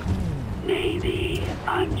 Maybe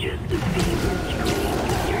I'm just a fever dream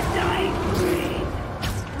of your dying brain.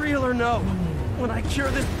 Real or no, when I cure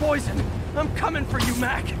this poison, I'm coming for you,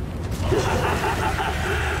 Mac.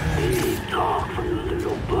 Please talk from the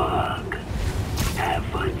little bug. Have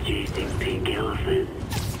fun chasing pink elephants.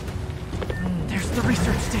 There's the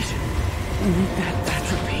research station. We need that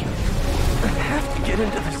atropine. I have to get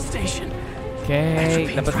into the station.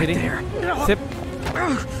 Okay, dapat sini. Sip.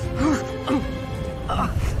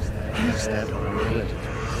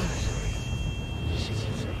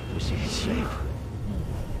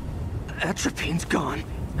 Atropine's gone.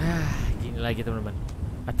 Gini lagi teman-teman.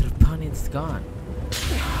 Atropine's gone.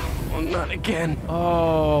 Well, not again.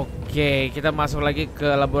 Oke, kita masuk lagi ke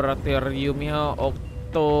laboratoriumnya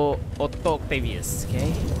Otto Octavius.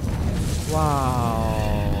 Oke.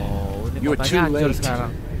 Wow, ini kotanya hancur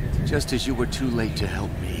sekarang. Just as you were too late to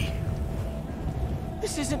help me.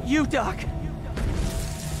 This isn't you, Doc.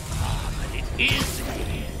 But it is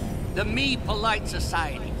me. The me polite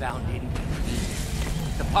society found in me.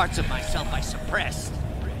 The parts of myself I suppressed.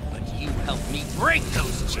 But you helped me break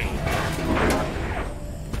those chains.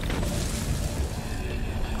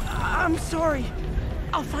 I'm sorry.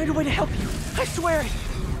 I'll find a way to help you. I swear it.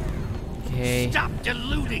 Okay. Stop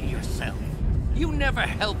deluding yourself. You never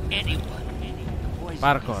help anyone.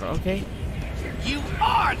 Parkour, okay. You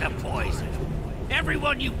are the poison.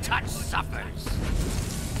 Everyone you touch suffers.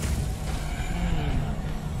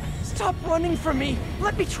 Stop running from me.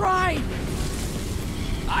 Let me try.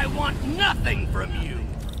 I want nothing from you.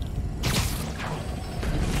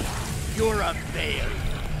 You're a failure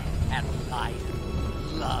at life,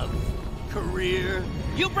 love, career.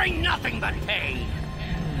 You bring nothing but pain.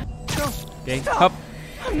 No, okay, stop. up.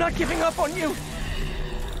 I'm not giving up on you.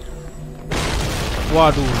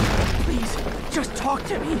 Waduh. Please, just talk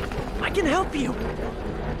to me. I can help you.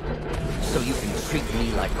 So you can treat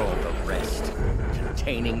me like all the rest.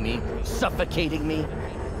 Containing me, suffocating me.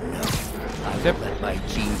 No, I will let my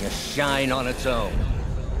genius shine on its own.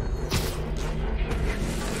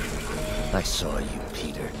 I saw you,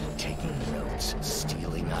 Peter, taking notes,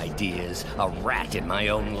 stealing ideas, a rat in my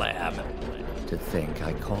own lab. To think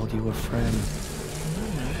I called you a friend.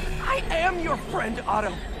 I am your friend,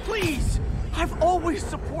 Otto. Please. I've always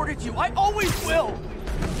supported you. I always will.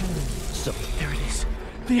 So there it is.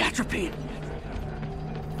 The atropine.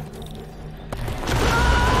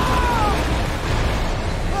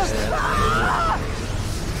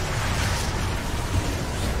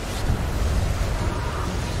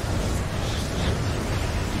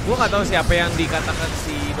 Gue nggak tahu siapa yang dikatakan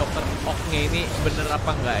si Dr. Ock-nya ini bener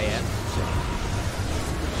apa enggak ya.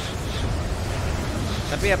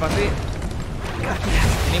 Tapi ya pasti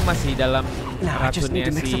ini masih dalam racunnya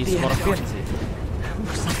si Scorpion sih.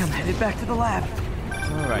 Looks like I'm headed back to the lab.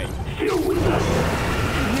 Alright. still with us?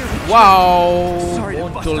 Wow,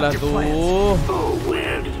 muncul dah tuh. Oh,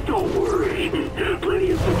 Webs, don't worry.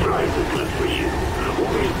 Plenty of surprises left for you.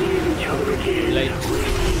 We're seeing each other again.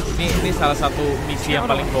 Ini salah satu misi yang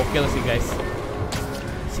paling gokil sih guys.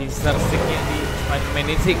 Sister stick-nya di Spiderman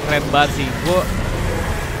ini sih keren banget sih.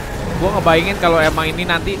 Gue ngebayangin kalau emang ini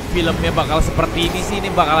nanti filmnya bakal seperti ini sih, ini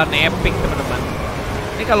bakalan epic teman-teman.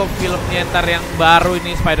 Ini kalau filmnya ntar yang baru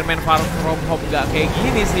ini Spiderman Far From Home gak kayak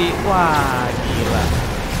gini sih, wah gila.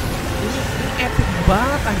 Ini epic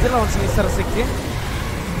banget anjir lawan Sister Stick-nya.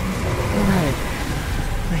 Alright,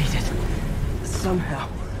 made it somehow,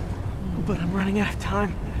 but I'm running out of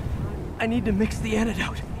time. I need to mix the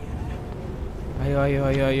antidote. Ayo.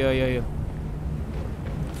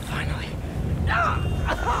 Finally.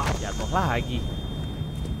 Jatuh lagi.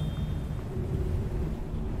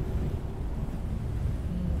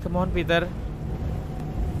 Come on, Peter.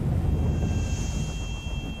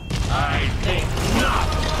 I think not.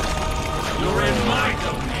 You're in my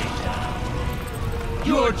domain now.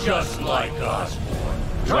 You're just like Osborn,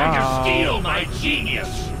 trying to steal my genius.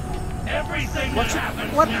 Everything that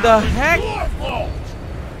happens what now the is heck? your fault.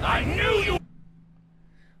 I knew you.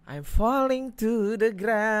 I'm falling to the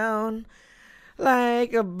ground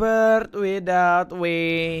like a bird without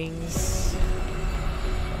wings.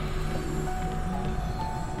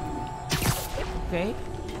 Okay.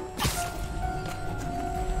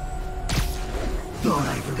 Thought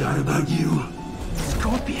I forgot about you.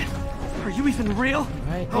 Scorpion, are you even real?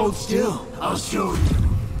 Right. Hold still. I'll show you.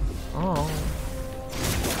 Oh.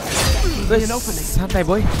 Guys, santai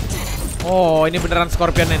boy. Oh, ini beneran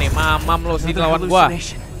Scorpionnya nih. Mamam lo sini lawan gua.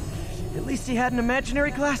 At least he had an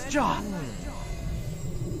imaginary glass jaw.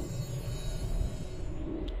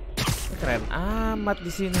 Keren amat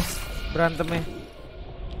di sini berantemnya.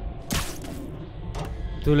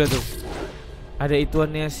 Tuh lihat tuh. Ada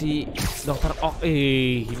ituannya si Dr. Ock.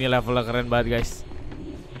 Ini levelnya keren banget guys.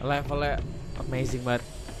 Levelnya amazing banget.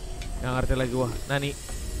 Nggak ngerti lagi gua. Nani.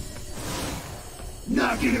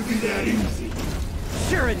 Not gonna be that easy.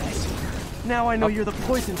 Sure it is. Now I know you're the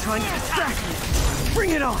poison trying to distract me.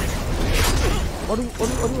 Bring it on. Aduh.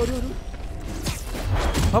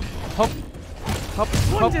 Hop.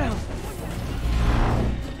 One down.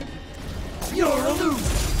 You're a loser.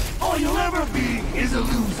 All you'll ever be is a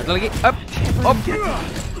loser. Satu lagi.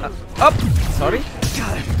 Up. Sorry.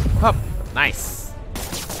 Hop. Nice.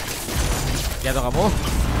 Jatuh kamu.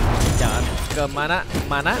 Jangan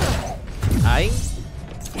kemana-mana. Aing.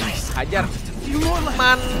 Hajar.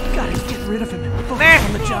 Man. Neh.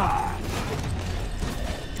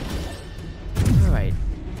 Alright.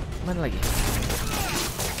 Mana lagi?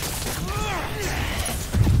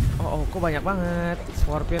 Oh, kok banyak banget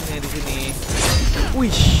Scorpionnya di sini. Wih,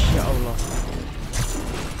 ya Allah.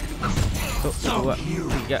 Tuh, 2,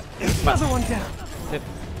 3, 4.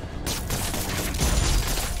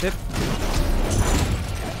 Sip.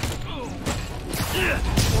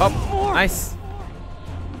 Hop, nice.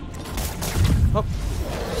 Hop.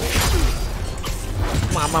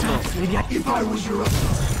 Mama lo.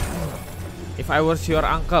 If I was your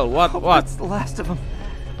uncle, what? That's the last of them.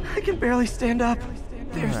 I can barely stand up.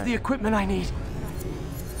 There's the equipment I need.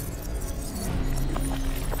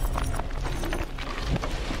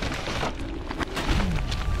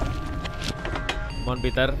 Come on,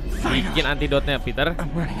 Peter. Bikin antidotnya, Peter.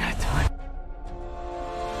 I'm running out of time.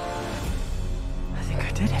 I think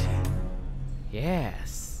I did it.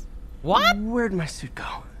 Yes. What? Where'd my suit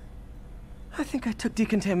go? I think I took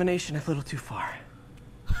decontamination a little too far.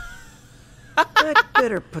 I'd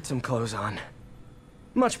better put some clothes on.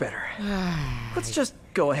 Much better. Let's just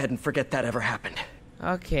go ahead and forget that ever happened.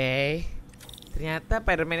 Oke. Ternyata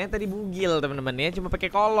Spiderman-nya tadi bugil, teman-teman ya, cuma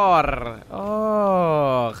pakai kolor.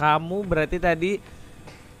 Oh, kamu berarti tadi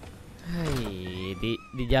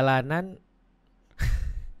di jalanan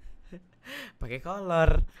pakai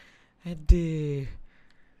kolor. Aduh.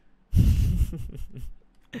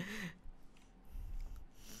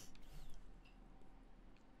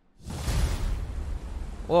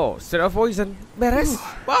 Wow, straight of poison. Beres.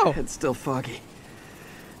 Wow. It's still foggy.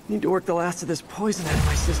 Need to work the last of this poison out of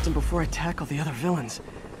my system before I tackle the other villains.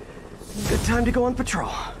 Good time to go on patrol.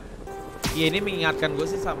 Ya, ini mengingatkan gue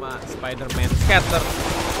sih sama Spiderman Scatter.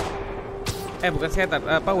 Bukan Scatter,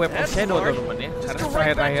 Web of Shadow teman-teman ya. Karena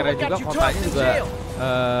terakhir-terakhirnya juga kotanya juga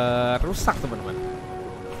rusak teman-teman.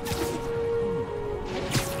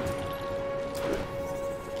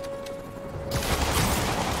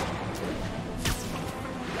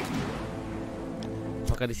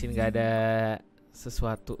 Apakah di sini nggak ada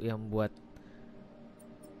sesuatu yang buat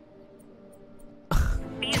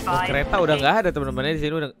kereta udah nggak ada teman-teman di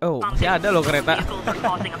sini udah. Oh, masih ada loh kereta.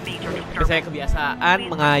 Saya kebiasaan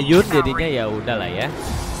mengayun jadinya ya udahlah ya.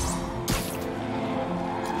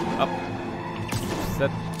 Up.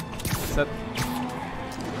 Set. Set.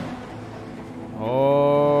 Alright.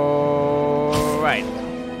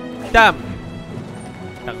 Dam.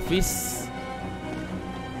 Fish.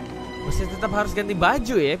 Masih tetap harus ganti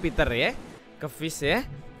baju ya Peter ya. Ke Fish ya.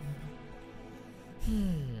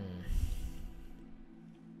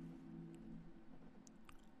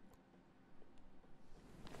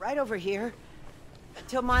 Right over here.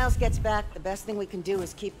 Until Miles gets back, the best thing we can do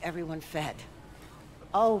is keep everyone fed.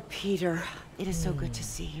 Oh, Peter, it is so good to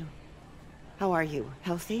see you. How are you?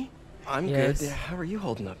 Healthy? I'm good. How are you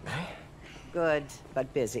holding up, May? Good,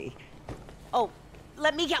 but busy. Oh,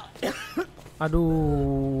 let me go.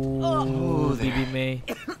 Aduh, Bibi May.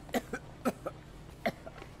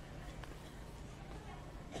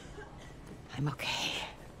 I'm okay.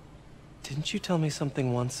 Didn't you tell me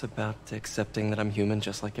something once about accepting that I'm human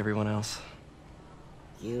just like everyone else?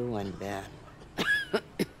 You and Ben.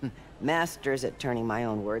 Masters at turning my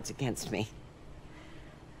own words against me.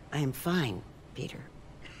 I am fine, Peter.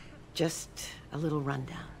 Just a little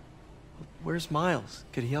rundown. Where's Miles?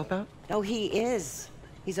 Could he help out? Oh, he is.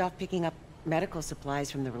 He's off picking up medical supplies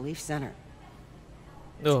from the relief center.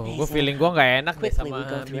 Duh, gue feeling gue nggak enak deh sama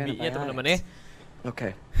bibinya teman-teman ya.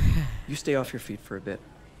 Okay, you stay off your feet for a bit.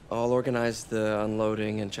 I'll organize the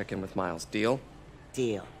unloading and check in with Miles. Deal?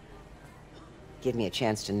 Deal. Give me a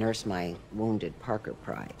chance to nurse my wounded Parker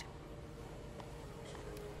pride.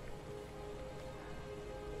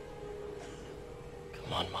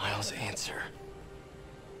 Come on, Miles, answer.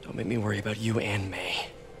 Don't make me worry about you and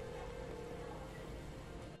May.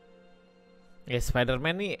 Ya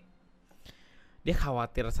Spiderman nih, dia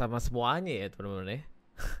khawatir sama semuanya ya teman-teman ya.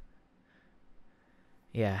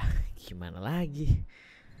 Ya, gimana lagi?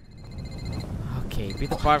 Okay,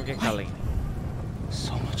 Peter Parker calling.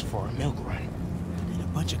 So much for a milk run. Did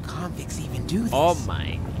a bunch of convicts even do this? Oh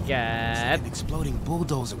my god. An exploding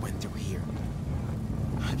bulldozer went through here.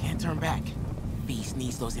 I can't turn back. Beast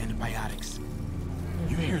needs those antibiotics.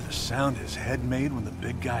 You hear the sound his head made when the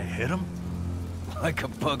big guy hit him? Like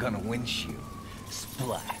a bug on a windshield.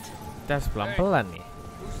 Splat. That's pelan-pelan nih.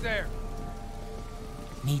 Who's there?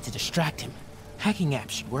 Need to distract him. Hacking app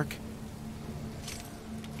should work.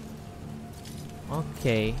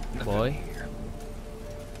 Okay, boy.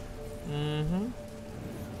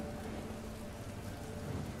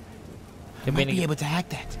 I might be able to hack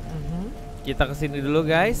that. Kita kesini dulu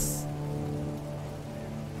guys.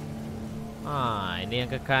 Ah, ini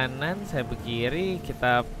yang ke kanan, saya ke kiri.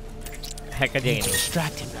 Kita hack aja yang ini.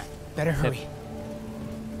 Distract him. Better hurry.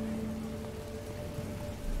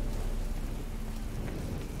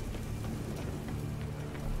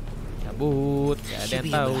 Cabut, nggak ada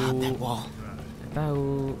yang tahu.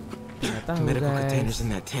 Nggak tahu Medical guys. containers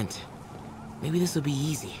in that tent. Maybe this will be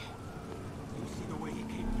easy. You see the way he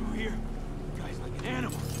came through here? The guy's like an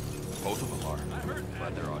animal. Both of them are.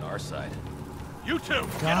 Glad they're on our side. You two,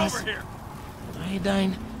 get over here.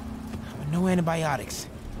 Iodine, but no antibiotics.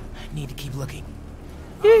 Need to keep looking.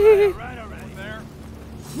 Right already. There.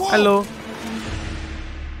 Halo.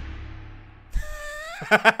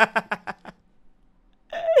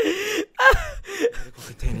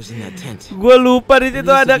 Gue lupa di situ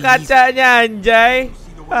ada kacanya anjay.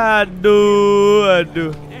 Aduh.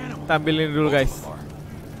 Tampilin dulu guys.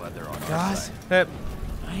 Gauze,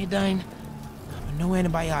 iodine, but no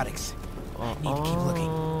antibiotics. Need to keep looking.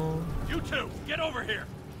 You two, get over here.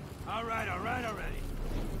 All right already.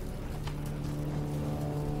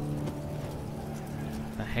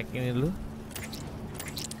 Kita hack ini dulu.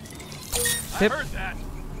 I heard that.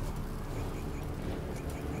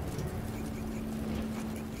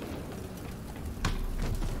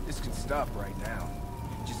 This could stop right now.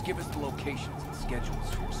 Just give us the locations and schedules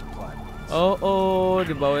for your supply. Oh,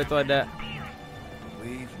 di bawah itu ada.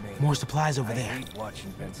 More supplies over there.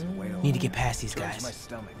 Need to get past these guys.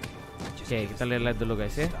 Oke, kita lihat dulu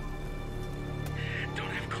guys ya. Don't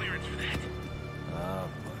have clearance for that.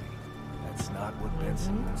 That's not what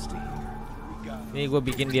Benson wants to hear. Nih gue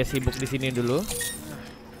bikin dia sibuk di sini dulu.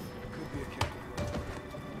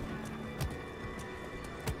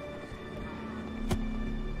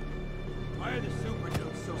 Why are the super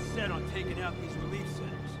dudes so set on taking out these relief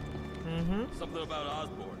centers? Something about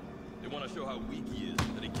Osborn. They want to show how weak he is,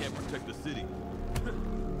 that he can't protect the city. As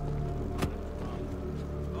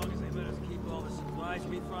long as they let us keep all the supplies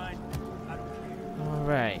we find, I don't care.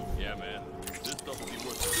 Alright. Yeah, man. This stuff will be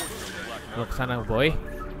worth a fortune on the black Lo market. kesana boy.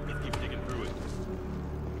 Let's keep digging through it.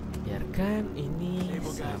 Biarkan ini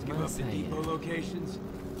Able guys give sama up the saya. depot locations.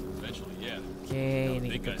 Oke, ini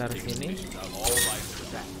kita taruh sini.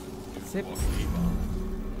 Sip.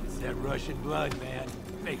 It's that Russian blood, man.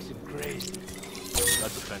 Makes him crazy.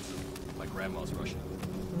 That's offensive. My grandma's Russian.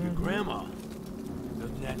 Your grandma?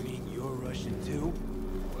 Doesn't that mean you're Russian too?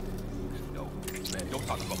 No, man, don't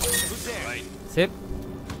talk about my grandma, right? Sip.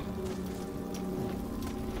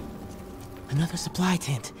 Another supply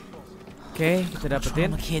tent. Oke, kita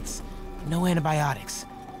dapetin. Trauma kits, no antibiotics.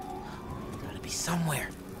 Gotta be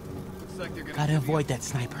somewhere. Gotta avoid that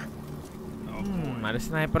sniper. Ada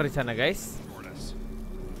sniper di sana, guys.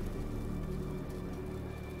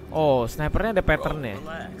 Oh, snipernya ada patternnya.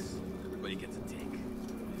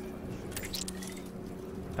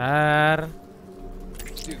 Ntar.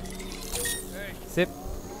 Sip.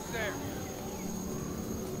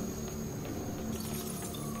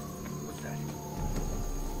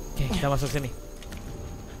 Oke, kita masuk sini.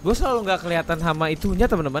 Gue selalu nggak kelihatan hama itunya,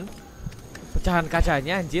 teman-teman. Pecahan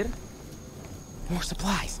kacanya, anjir. More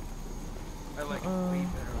supplies.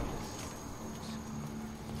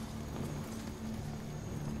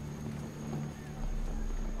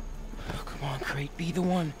 Come on, Crate, be the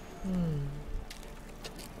one.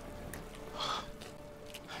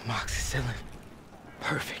 Moxicillin.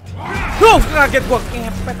 Perfect. Kaget gua,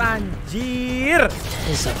 kepet anjir.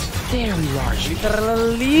 It's a very large.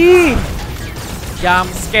 Literally jump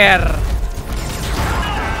scare.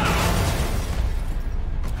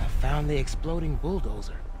 I found the exploding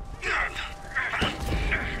bulldozer.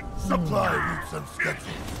 Supply routes and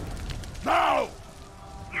schedules. Now!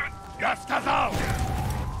 Я сказал!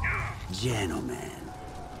 Gentlemen,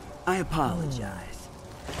 I apologize.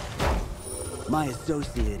 My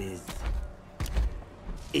associate is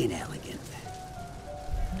inelegant.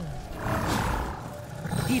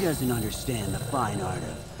 He doesn't understand the fine art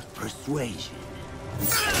of persuasion.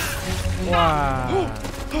 Wow.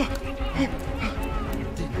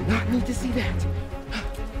 Did not need to see that.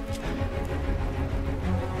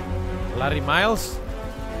 Lari Miles.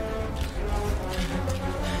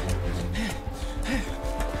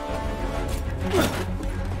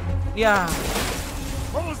 Ya.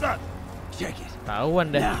 What was that? Check it.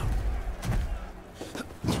 Tahuan dah.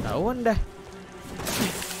 Tahuan dah.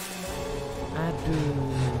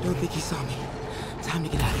 Aduh. Don't think he saw me. Time to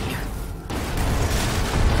get out of here.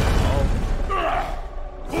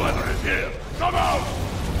 Whoever is here, come out!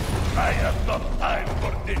 I have no time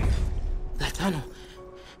for this. That tunnel.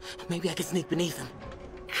 Maybe I can sneak beneath him.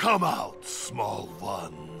 Come out, small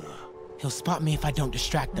one. He'll spot me if I don't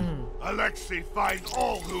distract him. Alexei, find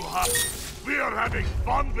all who have. We are having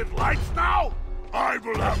fun with lights now. I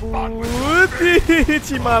will have fun with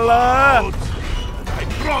Cimala. I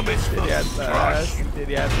promise di atas,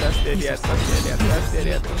 di atas, di atas, di atas,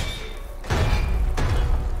 di atas.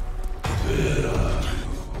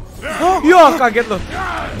 Oh, ya kaget loh.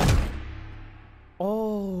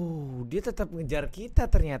 Oh, dia tetap ngejar kita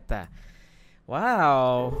ternyata.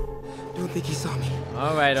 Wow. Don't think he saw me.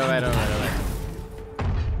 Alright.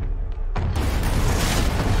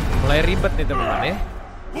 Mulai ribet nih teman-teman ya.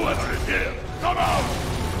 Whoever is here, come out!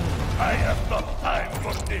 I have no time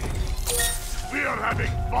for this. We are having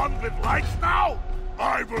fun with lights now.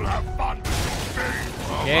 I will have fun with your face.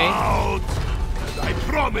 Come out! And I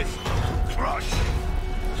promise not to crush.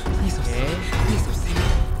 Please don't see me. Please don't see me.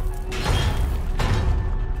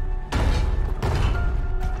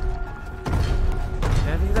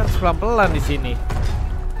 Nanti kita harus pelan-pelan di sini.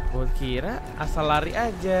 Gue kira asal lari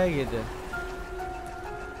aja gitu.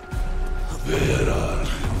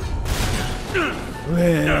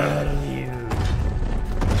 Where are you?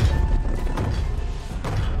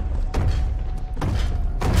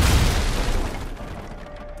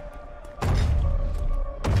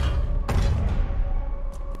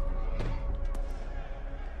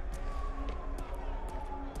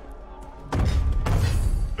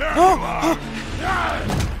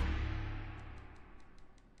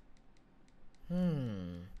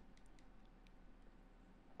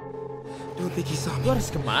 Don't think he saw me. Gue harus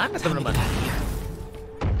kemana teman-teman?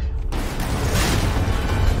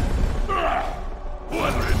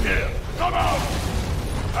 Whoever is here, come out!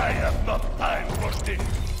 I have no time for this.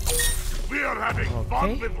 We are having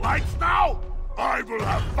fun with lights now. I will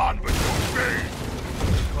have fun with your face.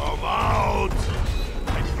 Come out!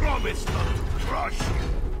 I promise not to crush you.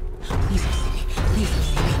 Please don't see me. Please don't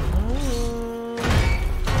see me.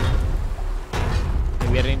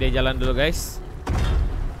 Biarin dia jalan dulu guys.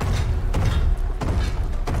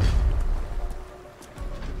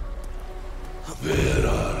 Oke,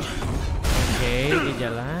 dia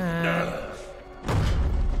jalan.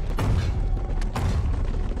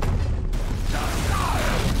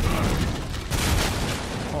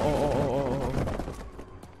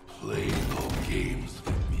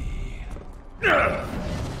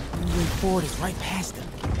 forward is right past him.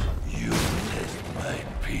 You test my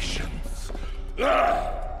patience.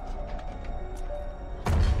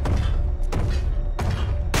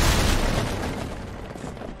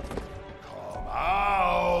 Come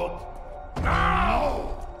out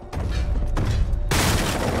now!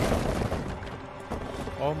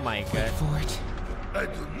 Oh my god. For it. I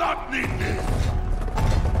do not need this.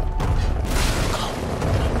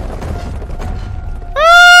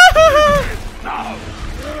 Now.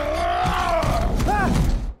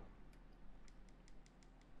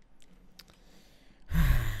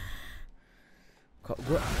 Kok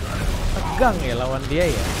gua tegang ya lawan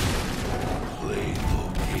dia ya? Play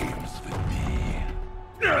no games with me.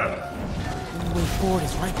 The way forward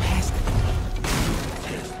is right past him.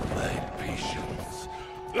 Test my patience.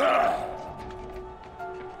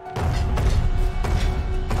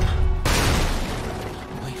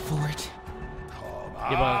 Wait for it.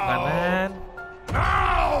 Di bawah kanan.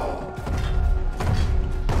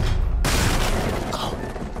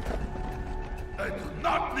 I do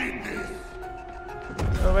not need this.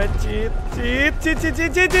 Coba cheat.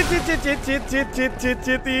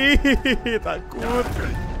 Takut.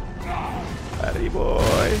 Lari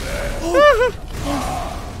boy.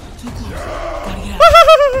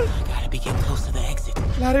 Gotta be getting close to the exit.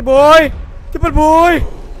 Lari boy. Cepet boy.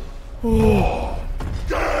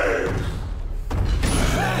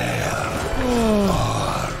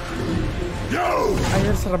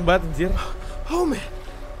 Air serem banget anjir. Oh man.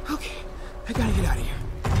 Okay. I gotta get out of here.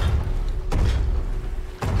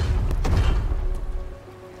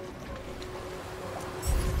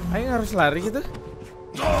 Ayo harus lari gitu.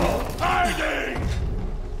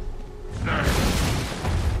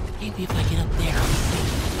 Maybe if I get up there, I'll be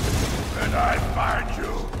safe. When I find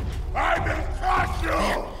you, I will crush you.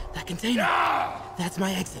 There, that container. Yeah. That's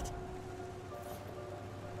my exit.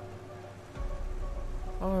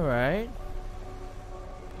 All right.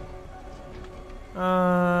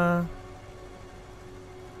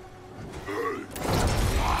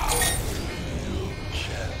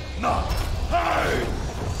 No. Hey.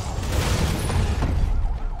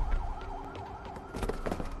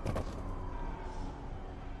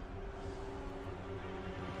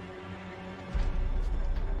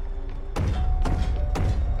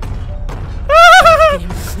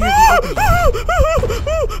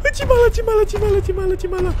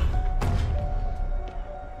 Cimala.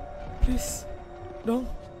 Please. Dong.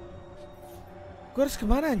 Gue harus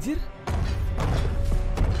kemana anjir?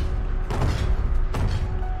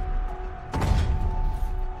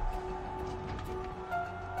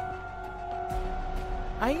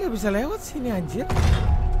 Aing nggak bisa lewat sini anjir.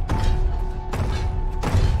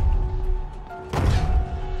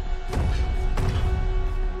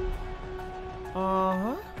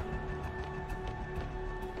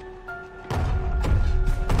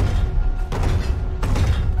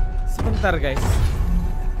 Sebentar guys.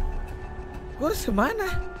 Gue harus kemana?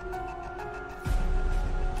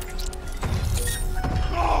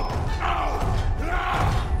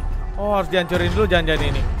 Oh harus dihancurin dulu jangan-jangan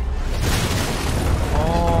ini.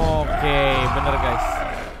 Oke, bener guys.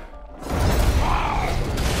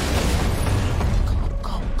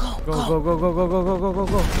 Go.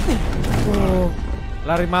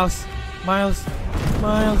 Lari Miles.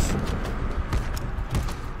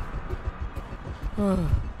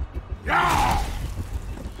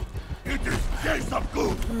 It is case of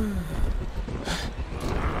goose.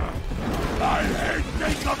 I hate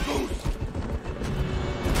case of goose.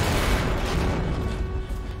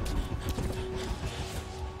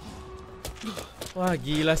 Wah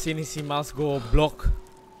gila sini si Miles goblok.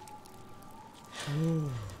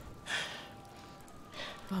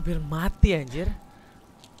 Hampir mati anjir.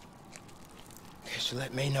 Guess you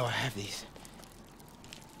let me know I have these.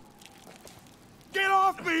 Get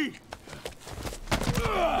off me!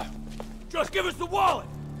 Just give us the wallet!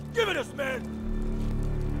 Give it us, man!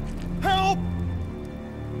 Help!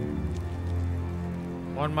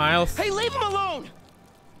 One Miles. Hey, leave him alone!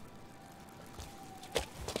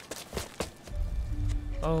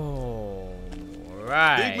 Oh,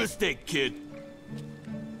 right. Big mistake, kid.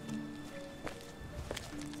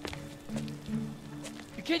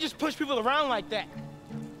 You can't just push people around like that.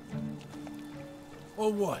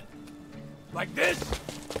 Or what? Like this?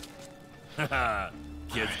 Haha,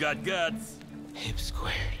 kid's got guts. Hip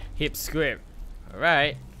squared. All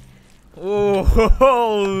right. Oh,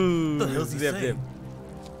 the hell's he saying?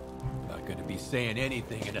 Not gonna be saying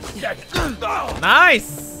anything in a second.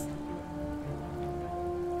 Nice.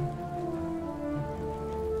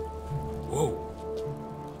 Whoa.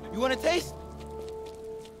 You want a taste?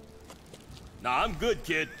 Nah, I'm good,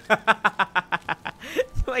 kid.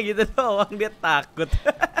 Cuma gitu doang dia takut.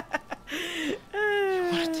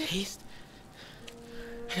 Haste?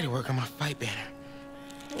 I gotta work on my fight banner.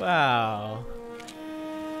 Wow.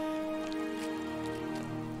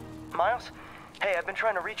 Miles? Hey, I've been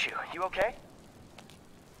trying to reach you. You okay?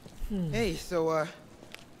 Hey, so,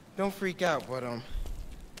 don't freak out, but, I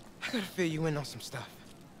gotta fill you in on some stuff.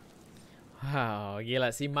 Wow,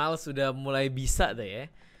 gila si Miles sudah mulai bisa tuh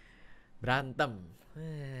ya. Berantem.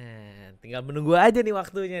 Tinggal menunggu aja nih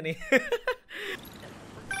waktunya nih.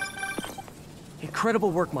 Incredible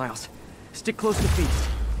work, Miles. Stick close to Feast.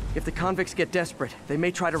 If the convicts get desperate, they may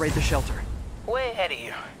try to raid the shelter. Way ahead of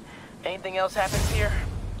you. Anything else happens here,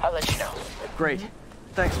 I'll let you know. Great.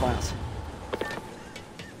 Thanks, Miles.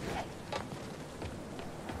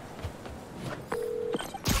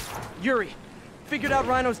 Yuri, figured out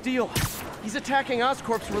Rhino's deal. He's attacking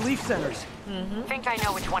Oscorp's relief centers. Think I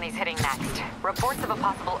know which one he's hitting next. Reports of a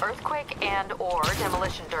possible earthquake and/or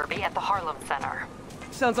demolition derby at the Harlem Center.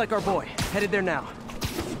 Sounds like our boy. Headed there now.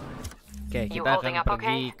 Oke, kita akan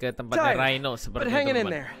pergi ke tempatnya Rhino seperti itu,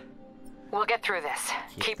 teman-teman. We'll get through this.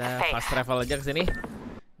 Keep the Kita faith. fast travel aja ke sini.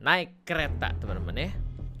 Naik kereta, teman-teman ya.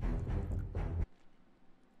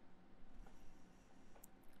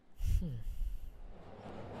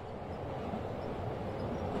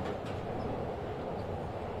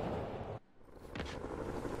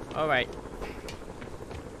 Alright.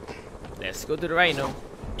 Let's go to the Rhino.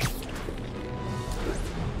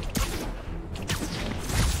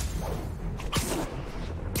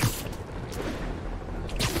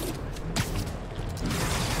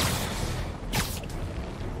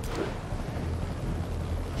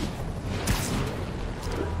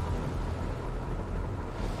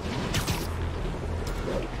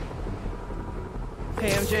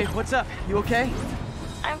 Hey, MJ, what's up? You okay?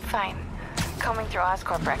 I'm fine. Combing through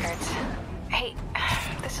Oscorp records. Hey,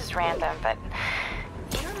 this is random, but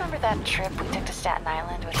you remember that trip we took to Staten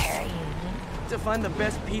Island with Harry? To find the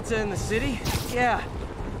best pizza in the city? Yeah.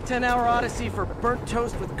 10-hour odyssey for burnt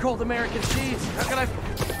toast with cold American cheese. How can I...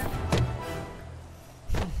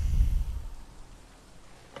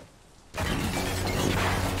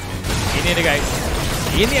 Ini nih guys.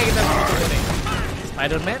 Ini yang kita tunggu nih.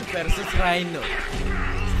 Spiderman versus Rhino.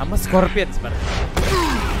 Sama Scorpion sebenarnya.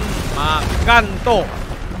 Makan tuh.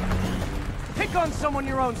 Pick on someone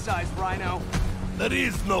your own size, Rhino. There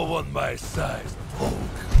is no one my size, Hulk.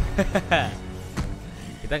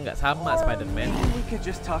 Kita nggak sama Spiderman. We could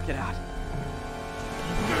just talk it out.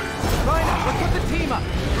 Rhino, let's put the team up.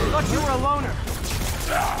 Thought you were a loner.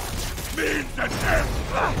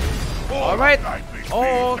 Alright.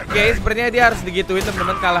 Oke, sepertinya dia harus digituin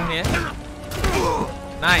teman-teman kalahnya.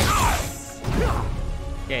 Nice.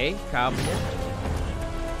 Oke, kamu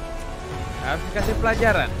harus dikasih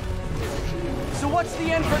pelajaran. So what's the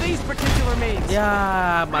end for these particular means?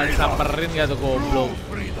 Ya, malah samperin gak tuh goblok.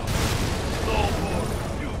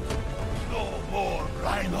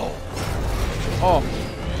 Oh,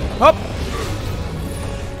 hop.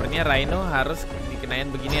 Sepertinya Rhino harus dikenain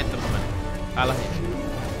beginian teman-teman. Kalahnya.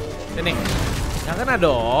 Sini. Yang kena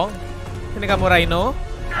dong. Sini kamu Rhino.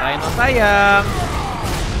 Rhino sayang.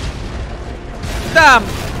 Dam.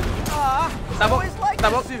 Tabok,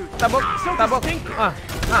 tabok, tabok, tabok.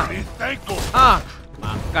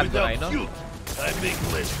 Makan tuh Rhino.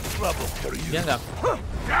 Dia enggak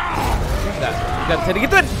bisa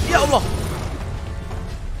digituin. Ya Allah.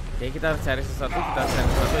 Oke, kita harus cari sesuatu.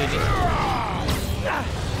 Ini.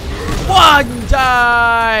 Wah,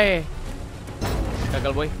 anjay.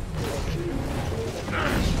 Gagal boy.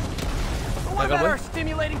 What about our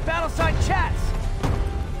stimulating battleside chats?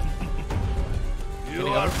 You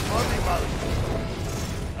are funny, man.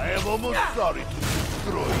 I am almost sorry to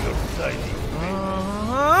destroy your tiny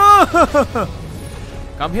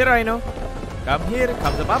Come here, Rhino. Come here.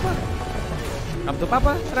 Come to Papa. Come to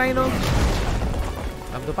Papa, Rhino.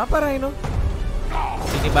 Come to Papa, Rhino.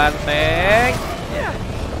 Ini banteng.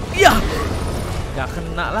 Iya. Gak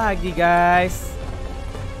kena lagi, guys.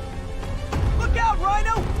 Look out,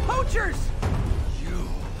 Rhino! Poachers! You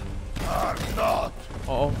are not.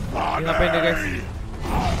 Oh, ini ngapain dia, guys?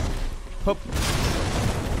 Hop.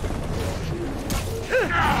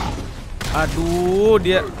 Aduh,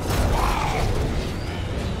 dia.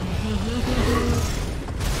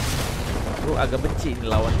 Gue agak benci ini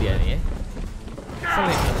lawan dia nih ya.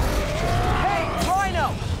 Selin. Hey,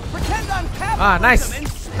 Rhino! Pretend I'm Ah, nice.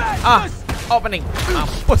 Ah, opening.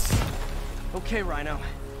 Mampus. Okay, Rhino.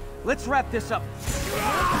 Let's wrap this up.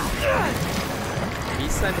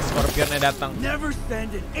 Bisa nih Scorpionnya datang. Never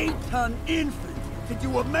send an 8-ton infant to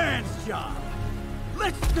do a man's job.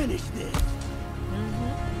 Let's finish this.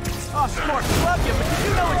 Oh, Scorp, love you, but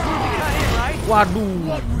you know it's rude to cut in, right? Waduh.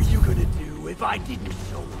 What were you gonna do if I didn't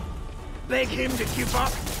show up? Beg him to give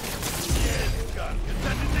up?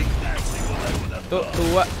 Tuh,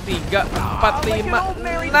 2, 3, 4, 5,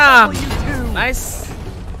 6. Nice.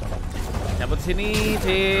 Cabut sini,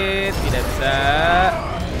 Cid. Tidak bisa.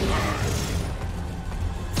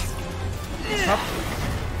 Hop.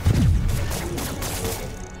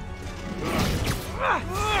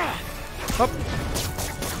 Hop.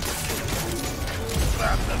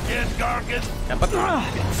 Dapat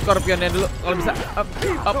Scorpionnya dulu kalau bisa. Up,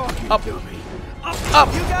 up, up, up.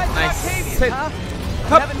 Nice. Hit.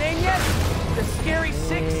 Hop. The scary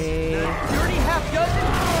six. You already half dozen.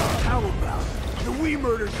 How about the we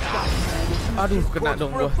murder spot? Aduh, kena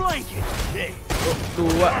dong gua. 2,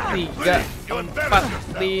 3, 4,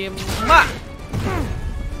 5.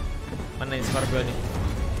 Mana ini Scorpion nih?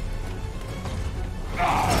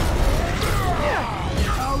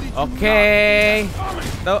 Oke.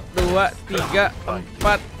 Tuh, 2, 3,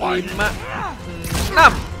 4, 5,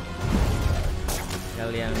 6.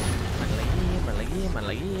 Kalian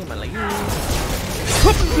mana lagi?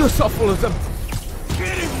 Hup, Yusuf Luzem.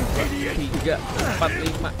 3, 4,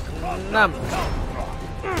 5, 6.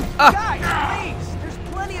 Ah.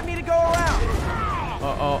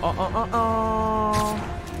 Oh.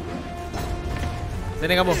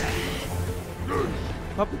 Sini kamu.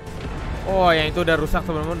 Hop. Oh, yang itu udah rusak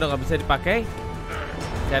teman-teman, udah nggak bisa dipakai.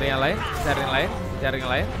 Cari yang lain.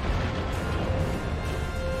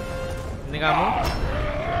 Ini kamu.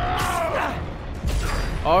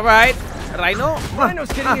 Alright, Rhino.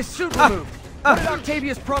 Rhino's getting his suit removed. What did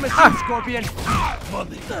Octavius promise you, Scorpion?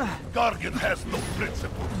 Money. Gargan has no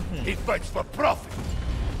principle. He fights for profit.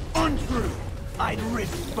 Untrue. I'd rip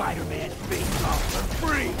Spider-Man's face off for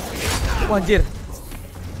free. Anjir.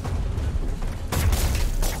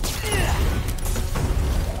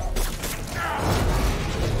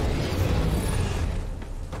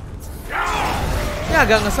 Ini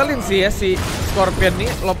agak ngeselin sih ya si Scorpion nih,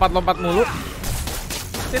 lompat-lompat mulu.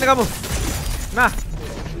 Sini kamu. Nah.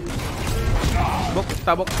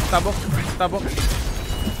 Tabok.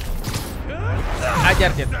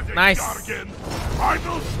 Ajar, Jen. Nice.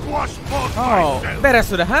 Oh, beres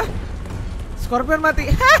sudah, hah? Scorpion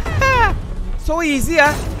mati. So easy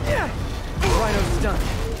ya. Rhino's done.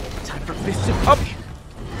 Time for fists of fury.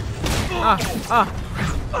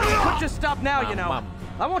 Could just stop now, you know.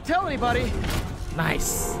 I won't tell anybody.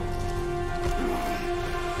 Nice.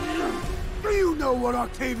 Do you know what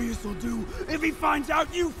Octavius will do if he finds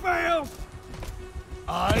out you failed?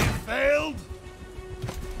 I failed?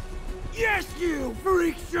 Yes, you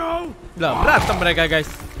freak show! Lah, berantem mereka,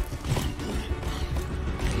 guys.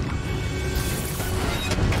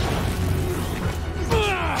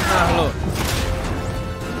 Nah, lo.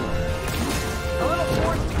 A little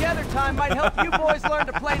forced together time might help you boys learn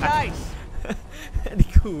to play nice.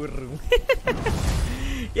 Dikurung.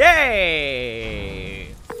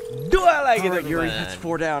 Yeay. 2 lagi All right, Yuri, teman-teman. it's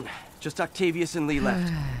 4 down. Just Octavius and Lee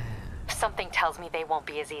left. Something tells me they won't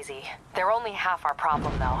be as easy. They're only half our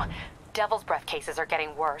problem, though. Devil's Breath cases are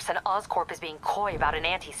getting worse, and Oscorp is being coy about an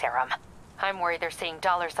anti-serum. I'm worried they're seeing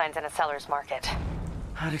dollar signs in a seller's market.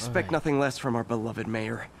 I'd expect nothing less from our beloved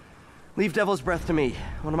mayor. Leave Devil's Breath to me.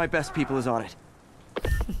 One of my best people is on it.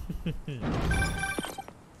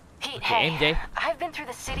 Hey, MJ. I've been through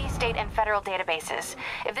the city, state, and federal databases.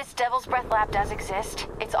 If this Devil's Breath lab does exist,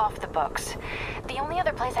 it's off the books. The only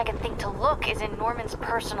other place I can think to look is in Norman's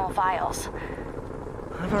personal files.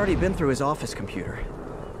 I've already been through his office computer.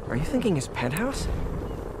 Are you thinking his penthouse?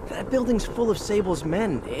 That building's full of Sable's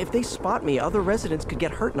men. If they spot me, other residents could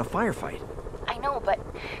get hurt in a firefight. I know, but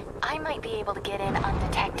I might be able to get in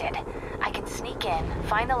undetected. I can sneak in,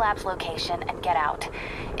 find the lab's location, and get out.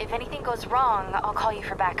 If anything goes wrong, I'll call you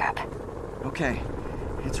for backup. Okay.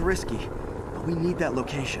 It's risky, but we need that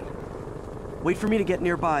location. Wait for me to get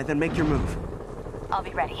nearby, then make your move. I'll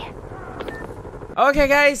be ready. Oke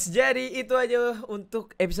guys, jadi itu aja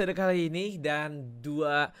untuk episode kali ini. Dan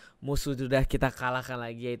 2 musuh sudah kita kalahkan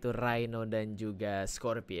lagi, yaitu Rhino dan juga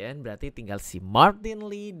Scorpion. Berarti tinggal si Martin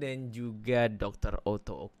Lee dan juga Dr.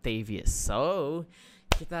 Otto Octavius. So,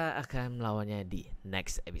 kita akan melawannya di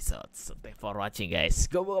next episode. So, thanks for watching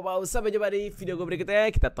guys. Gue PokoPow, sampai jumpa di video gue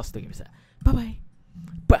berikutnya. Kita tos dulu bisa. Bye-bye.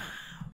 Bye.